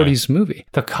 40s movie.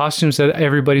 The costumes that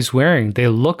everybody's wearing, they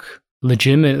look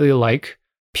legitimately like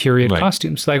period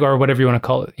costumes, like, or whatever you want to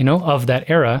call it, you know, of that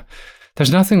era.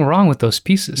 There's nothing wrong with those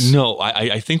pieces. No,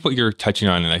 I think what you're touching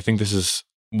on, and I think this is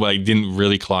what I didn't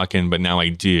really clock in, but now I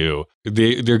do.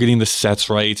 They're getting the sets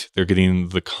right. They're getting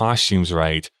the costumes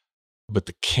right, but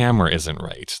the camera isn't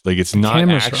right. Like it's not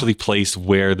actually placed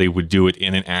where they would do it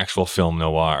in an actual film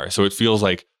noir. So it feels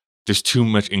like there's too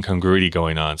much incongruity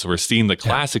going on. So we're seeing the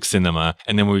classic cinema,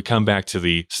 and then when we come back to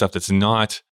the stuff that's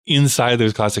not inside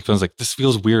those classic films, like this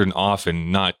feels weird and off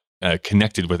and not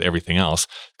connected with everything else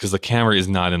because the camera is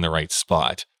not in the right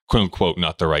spot, quote unquote,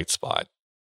 not the right spot.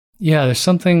 Yeah, there's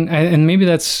something, and maybe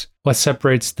that's what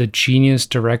separates the genius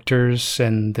directors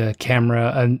and the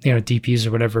camera and, you know, DPs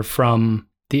or whatever from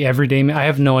the everyday. I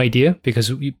have no idea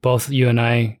because both you and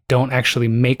I don't actually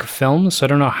make films, so I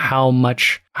don't know how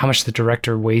much the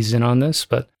director weighs in on this.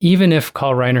 But even if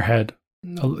Carl Reiner had,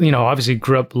 you know, obviously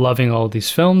grew up loving all these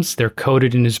films, they're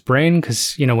coded in his brain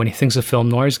because, you know, when he thinks of film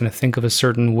noir, he's going to think of a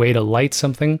certain way to light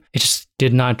something. It just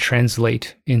did not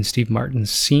translate in Steve Martin's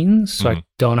scenes. So I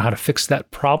don't know how to fix that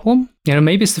problem. You know,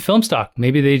 maybe it's the film stock.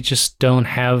 Maybe they just don't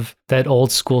have that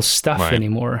old school stuff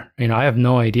anymore. You know, I have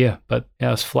no idea, but yeah,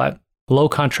 it was flat. Low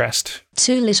contrast.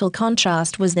 Too little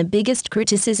contrast was the biggest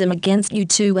criticism against you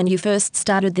two when you first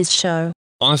started this show.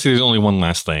 Honestly, there's only one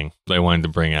last thing that I wanted to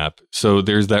bring up. So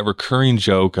there's that recurring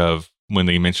joke of when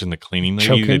they mention the cleaning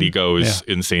lady that he goes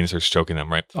insane and starts choking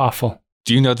them, right? Awful.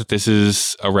 Do you know that this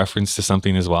is a reference to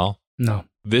something as well? No.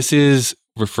 This is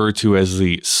referred to as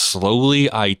the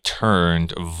slowly I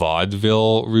turned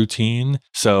vaudeville routine.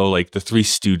 So like the Three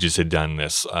Stooges had done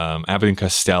this. Abbott and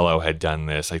Costello had done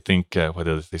this. I think, what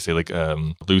did they say? Like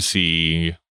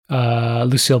Lucille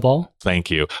Ball.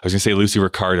 Thank you. I was going to say Lucy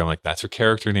Ricardo. I'm like, that's her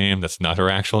character name. That's not her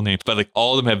actual name. But like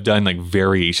all of them have done like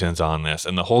variations on this.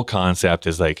 And the whole concept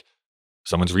is like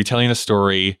someone's retelling a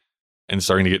story and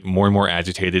starting to get more and more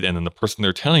agitated. And then the person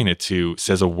they're telling it to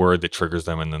says a word that triggers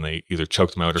them. And then they either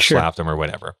choke them out or slap them or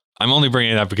whatever. I'm only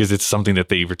bringing it up because it's something that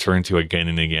they return to again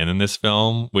and again in this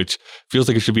film, which feels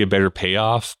like it should be a better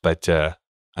payoff. But I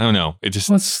don't know. It just...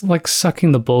 Well, it's like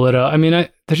sucking the bullet out. I mean, they're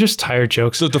just tired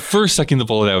jokes. So the first sucking the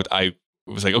bullet out, I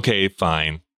was like, okay,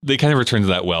 fine. They kind of returned to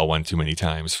that well one too many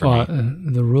times for me.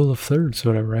 The rule of thirds,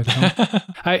 whatever, right?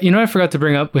 I forgot to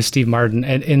bring up with Steve Martin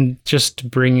and just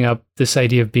bringing up this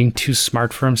idea of being too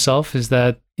smart for himself is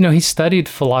that, he studied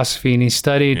philosophy and he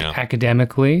studied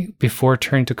academically before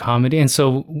turning to comedy. And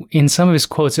so in some of his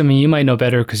quotes, I mean, you might know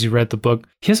better because you read the book.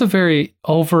 He has a very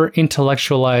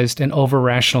over-intellectualized and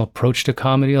over-rational approach to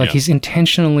comedy. Like he's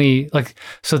intentionally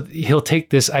so he'll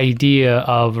take this idea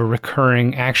of a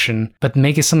recurring action, but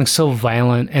make it something so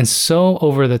violent and so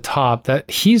over the top that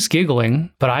he's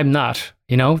giggling, but I'm not.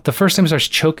 The first time he starts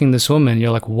choking this woman,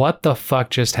 you're like, what the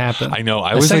fuck just happened? I know.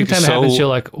 The second time it happens, you're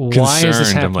like, why is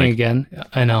this happening again?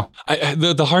 I know.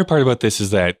 The hard part about this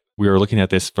is that we are looking at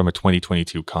this from a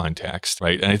 2022 context,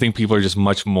 right? And I think people are just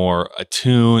much more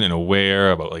attuned and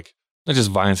aware about not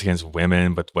just violence against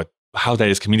women, but how that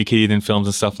is communicated in films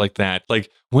and stuff like that. Like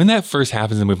when that first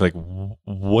happens in the movie,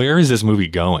 where is this movie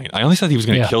going? I only thought he was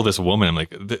going to kill this woman. I'm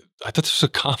like, I thought this was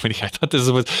a comedy. I thought this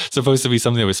was supposed to be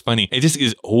something that was funny. It just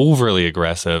is overly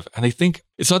aggressive. And I think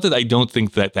it's not that I don't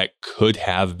think that could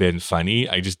have been funny.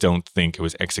 I just don't think it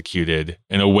was executed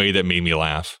in a way that made me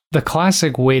laugh. The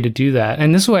classic way to do that,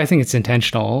 and this is why I think it's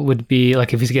intentional, would be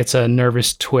like if he gets a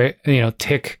nervous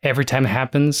tick every time it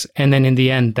happens, and then in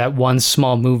the end, that one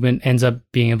small movement ends up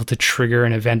being able to trigger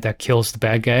an event that kills the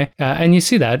bad guy. And you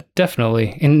see that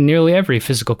definitely in nearly every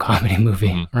physical comedy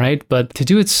movie, right? But to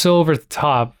do it so over the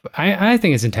top, I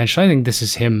think it's intentional. I think this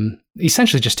is him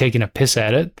essentially just taking a piss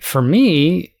at it. For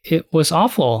me, it was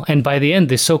awful. And by the end,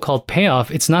 the so-called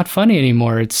payoff, it's not funny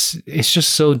anymore. It's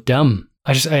just so dumb.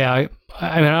 I mean,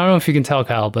 I don't know if you can tell,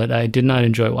 Kyle, but I did not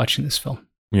enjoy watching this film.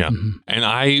 Yeah. And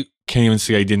I can't even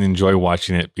say I didn't enjoy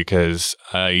watching it because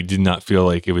I did not feel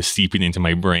like it was seeping into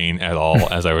my brain at all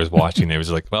as I was watching it. It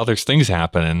was like, well, there's things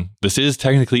happening. This is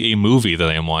technically a movie that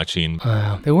I am watching.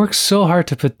 They work so hard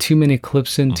to put too many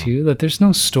clips in too that there's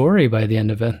no story by the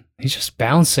end of it. He's just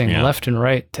bouncing left and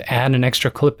right to add an extra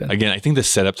clip in. Again, I think the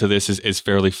setup to this is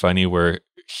fairly funny where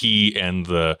he and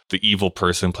the evil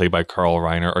person played by Carl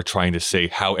Reiner are trying to say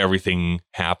how everything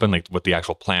happened, like what the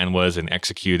actual plan was and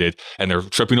executed, and they're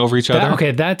tripping over each other.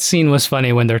 Okay, that scene was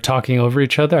funny when they're talking over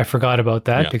each other. I forgot about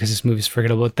that because this movie's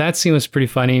forgettable. That scene was pretty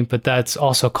funny, but that's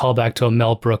also a callback to a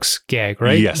Mel Brooks gag,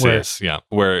 right? Yes, it is. Yeah,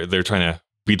 where they're trying to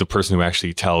be the person who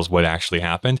actually tells what actually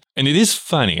happened. And it is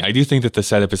funny. I do think that the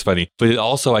setup is funny, but it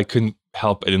also, I couldn't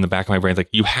help it in the back of my brain, like,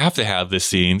 you have to have this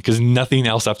scene because nothing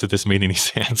else up to this made any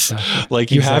sense. Like,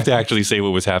 you have to actually say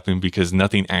what was happening because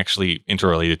nothing actually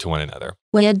interrelated to one another.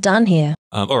 We're done here.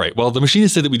 All right. Well, the machine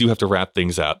has said that we do have to wrap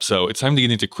things up. So it's time to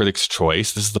get into Critics'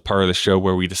 Choice. This is the part of the show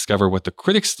where we discover what the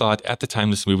critics thought at the time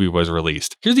this movie was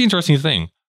released. Here's the interesting thing.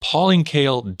 Pauline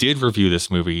Kael did review this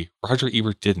movie. Roger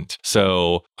Ebert didn't.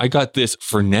 So I got this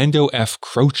Fernando F.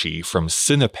 Croce from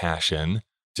Cinepassion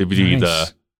to be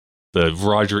the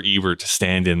Roger Ebert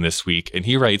stand-in this week. And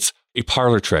he writes, a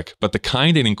parlor trick, but the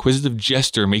kind and inquisitive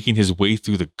jester making his way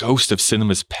through the ghost of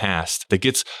cinema's past that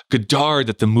gets Godard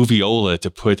at the Moviola to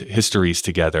put histories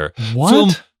together.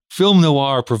 What? Film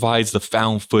noir provides the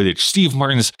found footage. Steve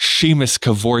Martin's Seamus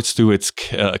cavorts through its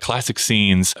classic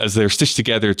scenes as they're stitched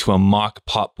together to a mock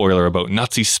potboiler about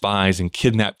Nazi spies and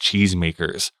kidnapped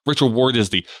cheesemakers. Richard Ward is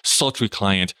the sultry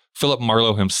client. Philip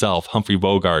Marlowe himself, Humphrey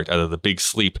Bogart out of The Big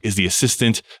Sleep, is the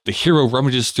assistant. The hero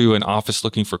rummages through an office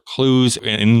looking for clues,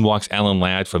 and in walks Alan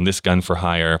Ladd from This Gun for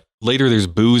Hire. Later, there's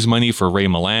booze money for Ray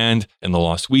Milland in The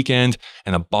Lost Weekend,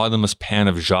 and a bottomless pan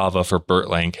of Java for Burt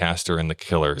Lancaster and The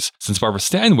Killers. Since Barbara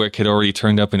Stanwyck had already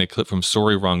turned up in a clip from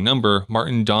Sorry Wrong Number,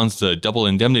 Martin dons the double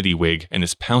indemnity wig and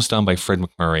is pounced on by Fred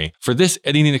McMurray. For this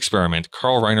editing experiment,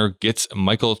 Carl Reiner gets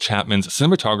Michael Chapman's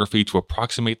cinematography to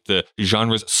approximate the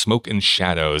genre's smoke and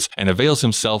shadows, and avails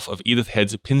himself of Edith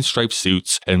Head's pinstripe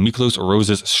suits and Miklos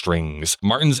Rose's strings.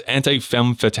 Martin's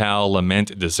anti-femme fatale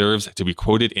lament deserves to be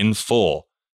quoted in full.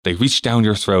 They reach down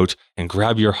your throat and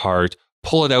grab your heart,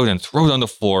 pull it out and throw it on the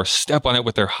floor, step on it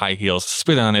with their high heels,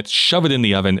 spit on it, shove it in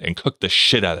the oven, and cook the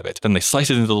shit out of it. Then they slice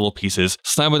it into little pieces,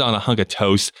 slam it on a hunk of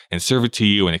toast, and serve it to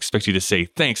you and expect you to say,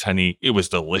 thanks, honey, it was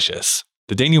delicious.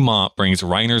 The denouement brings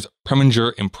Reiner's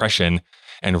Preminger impression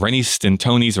and Rennie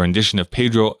Stintoni's rendition of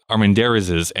Pedro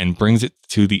Armendáriz's and brings it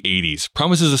to the 80s.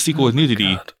 Promises a sequel with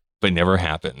nudity, but never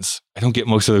happens. I don't get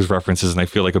most of those references and I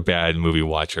feel like a bad movie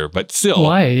watcher, but still.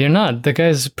 Why? You're not. The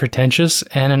guy's pretentious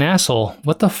and an asshole.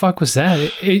 What the fuck was that?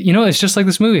 It's just like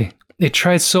this movie. It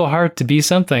tried so hard to be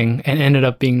something and ended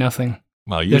up being nothing.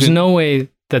 Well, There's no way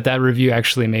that review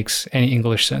actually makes any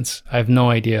English sense. I have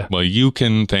no idea. Well, you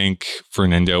can thank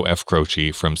Fernando F.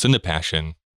 Croce from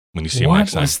Cinepassion when you see him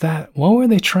next time. What was that? What were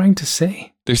they trying to say?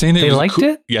 They're saying that they liked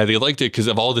it? Yeah, they liked it because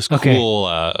of all this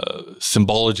cool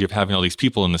symbology of having all these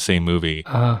people in the same movie.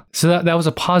 So that was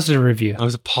a positive review. That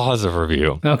was a positive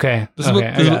review. Okay. This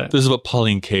is what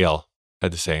Pauline Kael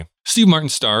had to say. Steve Martin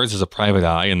stars as a private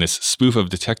eye in this spoof of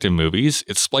detective movies.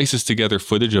 It splices together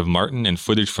footage of Martin and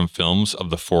footage from films of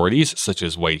the 40s, such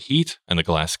as White Heat and The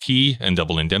Glass Key and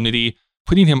Double Indemnity,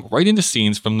 putting him right into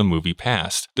scenes from the movie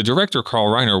past. The director,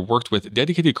 Carl Reiner, worked with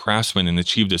dedicated craftsmen and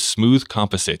achieved a smooth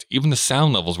composite. Even the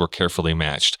sound levels were carefully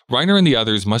matched. Reiner and the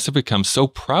others must have become so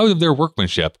proud of their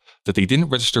workmanship that they didn't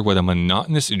register what a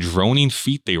monotonous, droning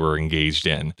feat they were engaged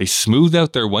in. They smoothed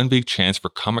out their one big chance for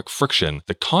comic friction,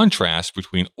 the contrast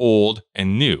between old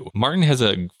and new. Martin has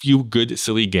a few good,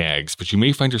 silly gags, but you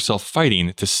may find yourself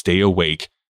fighting to stay awake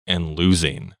and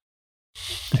losing.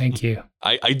 Thank you.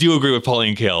 I do agree with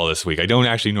Pauline Kael this week. I don't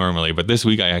actually normally, but this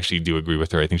week I actually do agree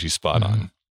with her. I think she's spot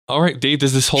on. All right, Dave,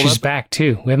 does this hold up? She's back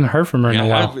too. We haven't heard from her in a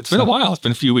while. It's been a while. It's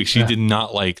been a few weeks. She did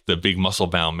not like the big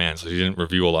muscle-bound man, so she didn't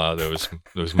review a lot of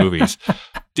those movies.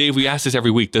 Dave, we ask this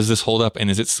every week. Does this hold up, and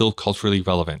is it still culturally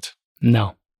relevant?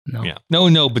 No. Yeah.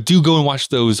 No, but do go and watch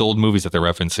those old movies that they're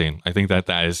referencing. I think that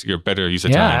is your better use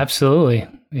of time. Yeah, absolutely.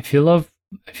 If you love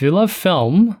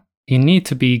film, you need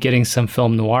to be getting some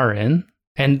film noir in.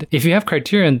 And if you have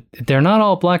Criterion, they're not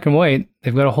all black and white.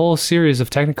 They've got a whole series of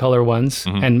Technicolor ones.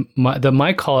 Mm-hmm. And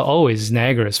my call always,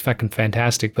 Niagara is fucking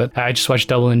fantastic. But I just watched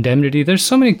Double Indemnity. There's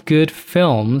so many good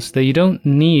films that you don't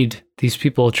need these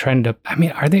people trying to... I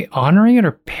mean, are they honoring it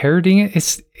or parodying it?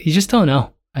 You just don't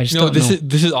know. I just don't know.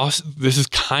 This is awesome. This is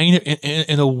kind of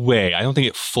in a way. I don't think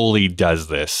it fully does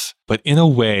this, but in a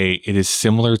way, it is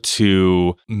similar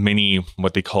to many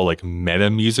what they call like meta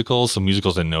musicals. So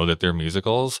musicals that know that they're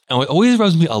musicals, and what always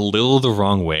rubs me a little the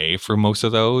wrong way for most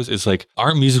of those is like,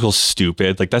 aren't musicals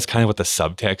stupid? Like that's kind of what the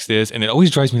subtext is, and it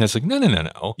always drives me nuts. Like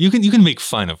no. You can make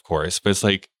fun, of course, but it's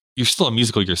like, you're still a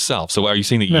musical yourself. So are you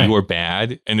saying that you are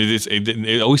bad? And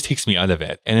it always takes me out of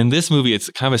it. And in this movie, it's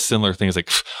kind of a similar thing. It's like,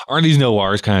 aren't these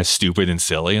noirs kind of stupid and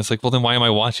silly? And it's like, well, then why am I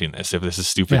watching this if this is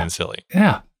stupid and silly?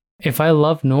 Yeah. If I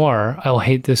love noir, I'll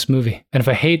hate this movie. And if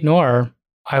I hate noir,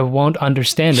 I won't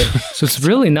understand it. So it's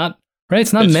really not, right?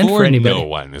 It's not meant for anybody. No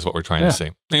one is what we're trying to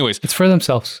say. Anyways. It's for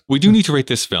themselves. We do need to rate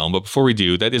this film, but before we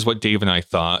do, that is what Dave and I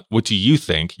thought. What do you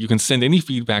think? You can send any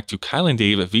feedback to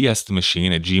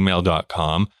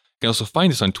kyleanddave@vsthemachine@gmail.com. You can also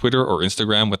find us on Twitter or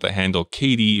Instagram with the handle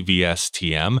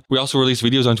KDVSTM. We also release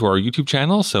videos onto our YouTube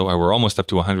channel, so we're almost up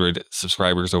to 100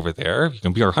 subscribers over there. You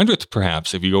can be our 100th,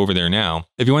 perhaps, if you go over there now.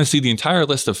 If you want to see the entire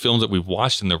list of films that we've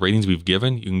watched and the ratings we've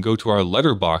given, you can go to our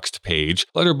Letterboxd page,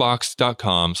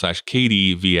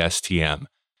 letterboxd.com/KDVSTM.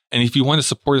 And if you want to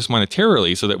support us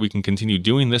monetarily so that we can continue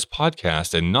doing this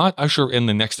podcast and not usher in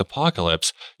the next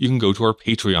apocalypse, you can go to our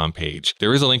Patreon page.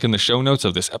 There is a link in the show notes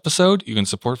of this episode. You can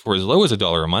support for as low as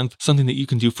 $1 a month. Something that you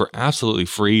can do for absolutely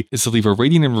free is to leave a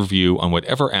rating and review on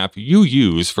whatever app you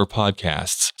use for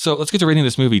podcasts. So let's get to rating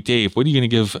this movie. Dave, what are you going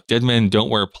to give Dead Men Don't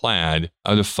Wear Plaid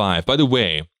out of 5? By the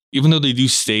way, even though they do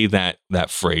say that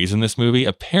phrase in this movie,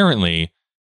 apparently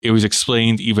it was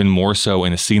explained even more so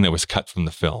in a scene that was cut from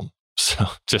the film. So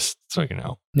just so you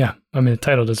know. Yeah. I mean, the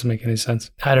title doesn't make any sense.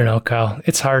 I don't know, Kyle.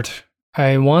 It's hard.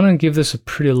 I want to give this a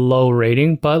pretty low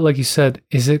rating, but like you said,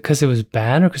 is it because it was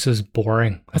bad or because it was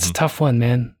boring? That's a tough one,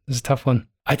 man. That's a tough one.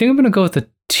 I think I'm going to go with a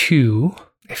 2.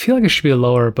 I feel like it should be a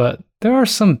lower, but there are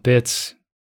some bits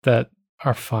that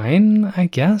are fine, I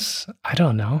guess. I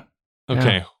don't know.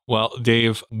 Okay. Yeah. Well,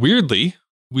 Dave, weirdly,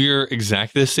 we're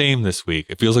exactly the same this week.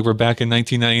 It feels like we're back in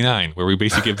 1999, where we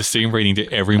basically give the same rating to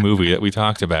every movie that we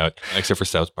talked about, except for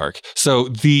South Park. So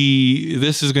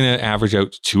this is going to average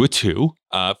out to a 2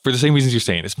 for the same reasons you're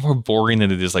saying. It's more boring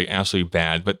than it is like absolutely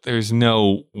bad, but there's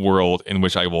no world in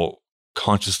which I will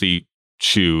consciously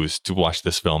choose to watch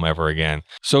this film ever again.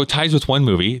 So it ties with one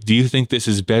movie. Do you think this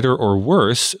is better or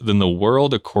worse than The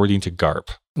World According to Garp?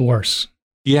 Worse.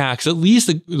 Yeah, because at least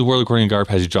the World According to Garp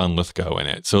has John Lithgow in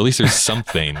it. So at least there's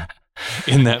something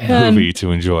in that movie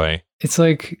to enjoy. It's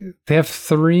like they have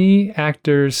 3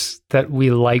 actors that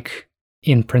we like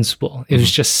in principle. It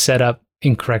was just set up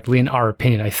incorrectly in our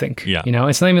opinion, I think. Yeah. You know,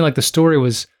 it's not even like the story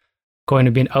was going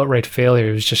to be an outright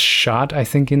failure. It was just shot, I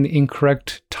think, in the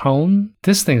incorrect tone.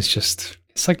 This thing's just,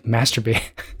 it's like masturbating.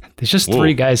 There's just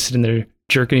 3 guys sitting there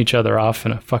jerking each other off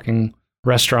in a fucking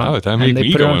restaurant. Oh, that made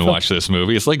me go and watch this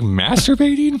movie. It's like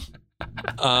masturbating?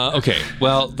 Okay,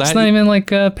 well, it's not even like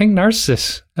Pink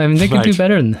Narcissus. I mean, they can do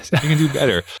better than this. They can do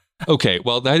better. Okay,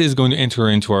 well, that is going to enter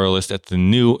into our list at the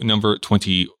new number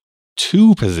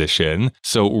 22 position.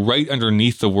 So right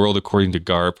underneath The World According to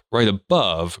Garp, right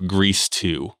above Grease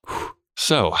 2.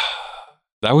 So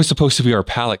that was supposed to be our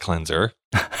palate cleanser.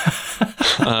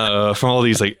 From all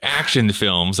these like action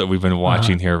films that we've been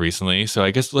watching here recently. So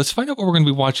I guess let's find out what we're going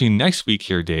to be watching next week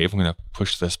here, Dave. I'm going to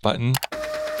push this button.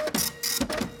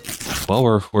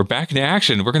 Well, we're back into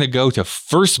action. We're going to go to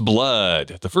First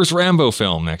Blood, the first Rambo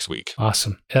film next week.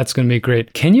 Awesome. That's going to be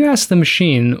great. Can you ask the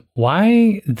machine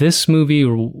why this movie?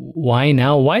 Why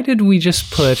now? Why did we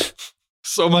just put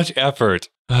so much effort?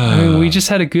 I mean, we just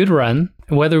had a good run.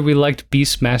 Whether we liked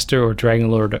Beastmaster or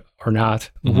Dragonlord or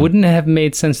not, wouldn't it have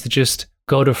made sense to just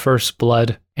go to First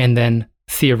Blood and then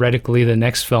theoretically the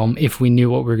next film if we knew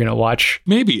what we were going to watch?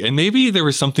 Maybe. And maybe there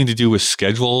was something to do with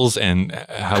schedules and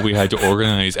how we had to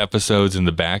organize episodes in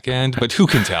the back end, but who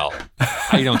can tell?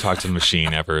 I don't talk to the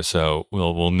machine ever, so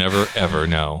we'll never, ever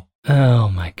know. Oh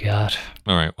my God.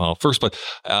 All right. Well, First Blood,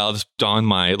 I'll just don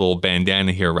my little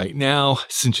bandana here right now,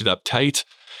 cinch it up tight.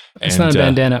 It's not a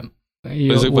bandana.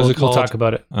 What's it called? We'll talk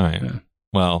about it. All right. Yeah.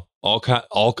 Well, all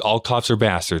cops are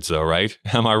bastards, though, right?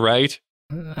 Am I right?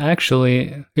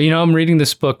 Actually, I'm reading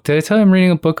this book. Did I tell you I'm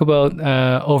reading a book about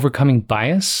overcoming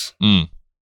bias?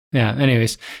 Yeah,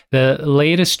 anyways, the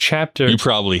latest chapter... You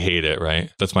probably hate it,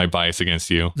 right? That's my bias against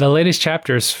you. The latest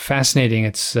chapter is fascinating.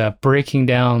 It's breaking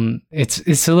down... It's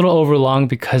a little overlong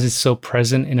because it's so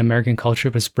present in American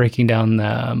culture, but it's breaking down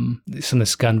some of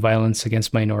this gun violence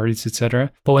against minorities,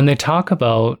 etc. But when they talk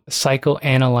about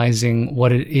psychoanalyzing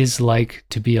what it is like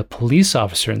to be a police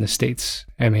officer in the States,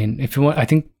 I mean, if you want... I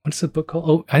think... What's the book called?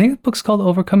 Oh, I think the book's called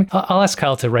Overcoming... I'll ask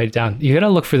Kyle to write it down. You got to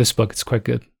look for this book. It's quite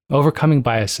good. Overcoming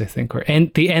Bias, I think, or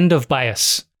The End of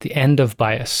Bias. The End of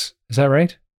Bias. Is that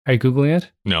right? Are you Googling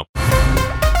it? No.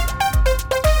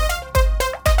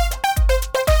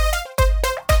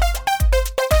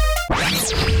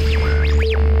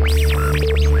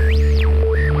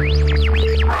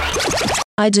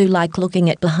 I do like looking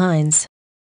at behinds.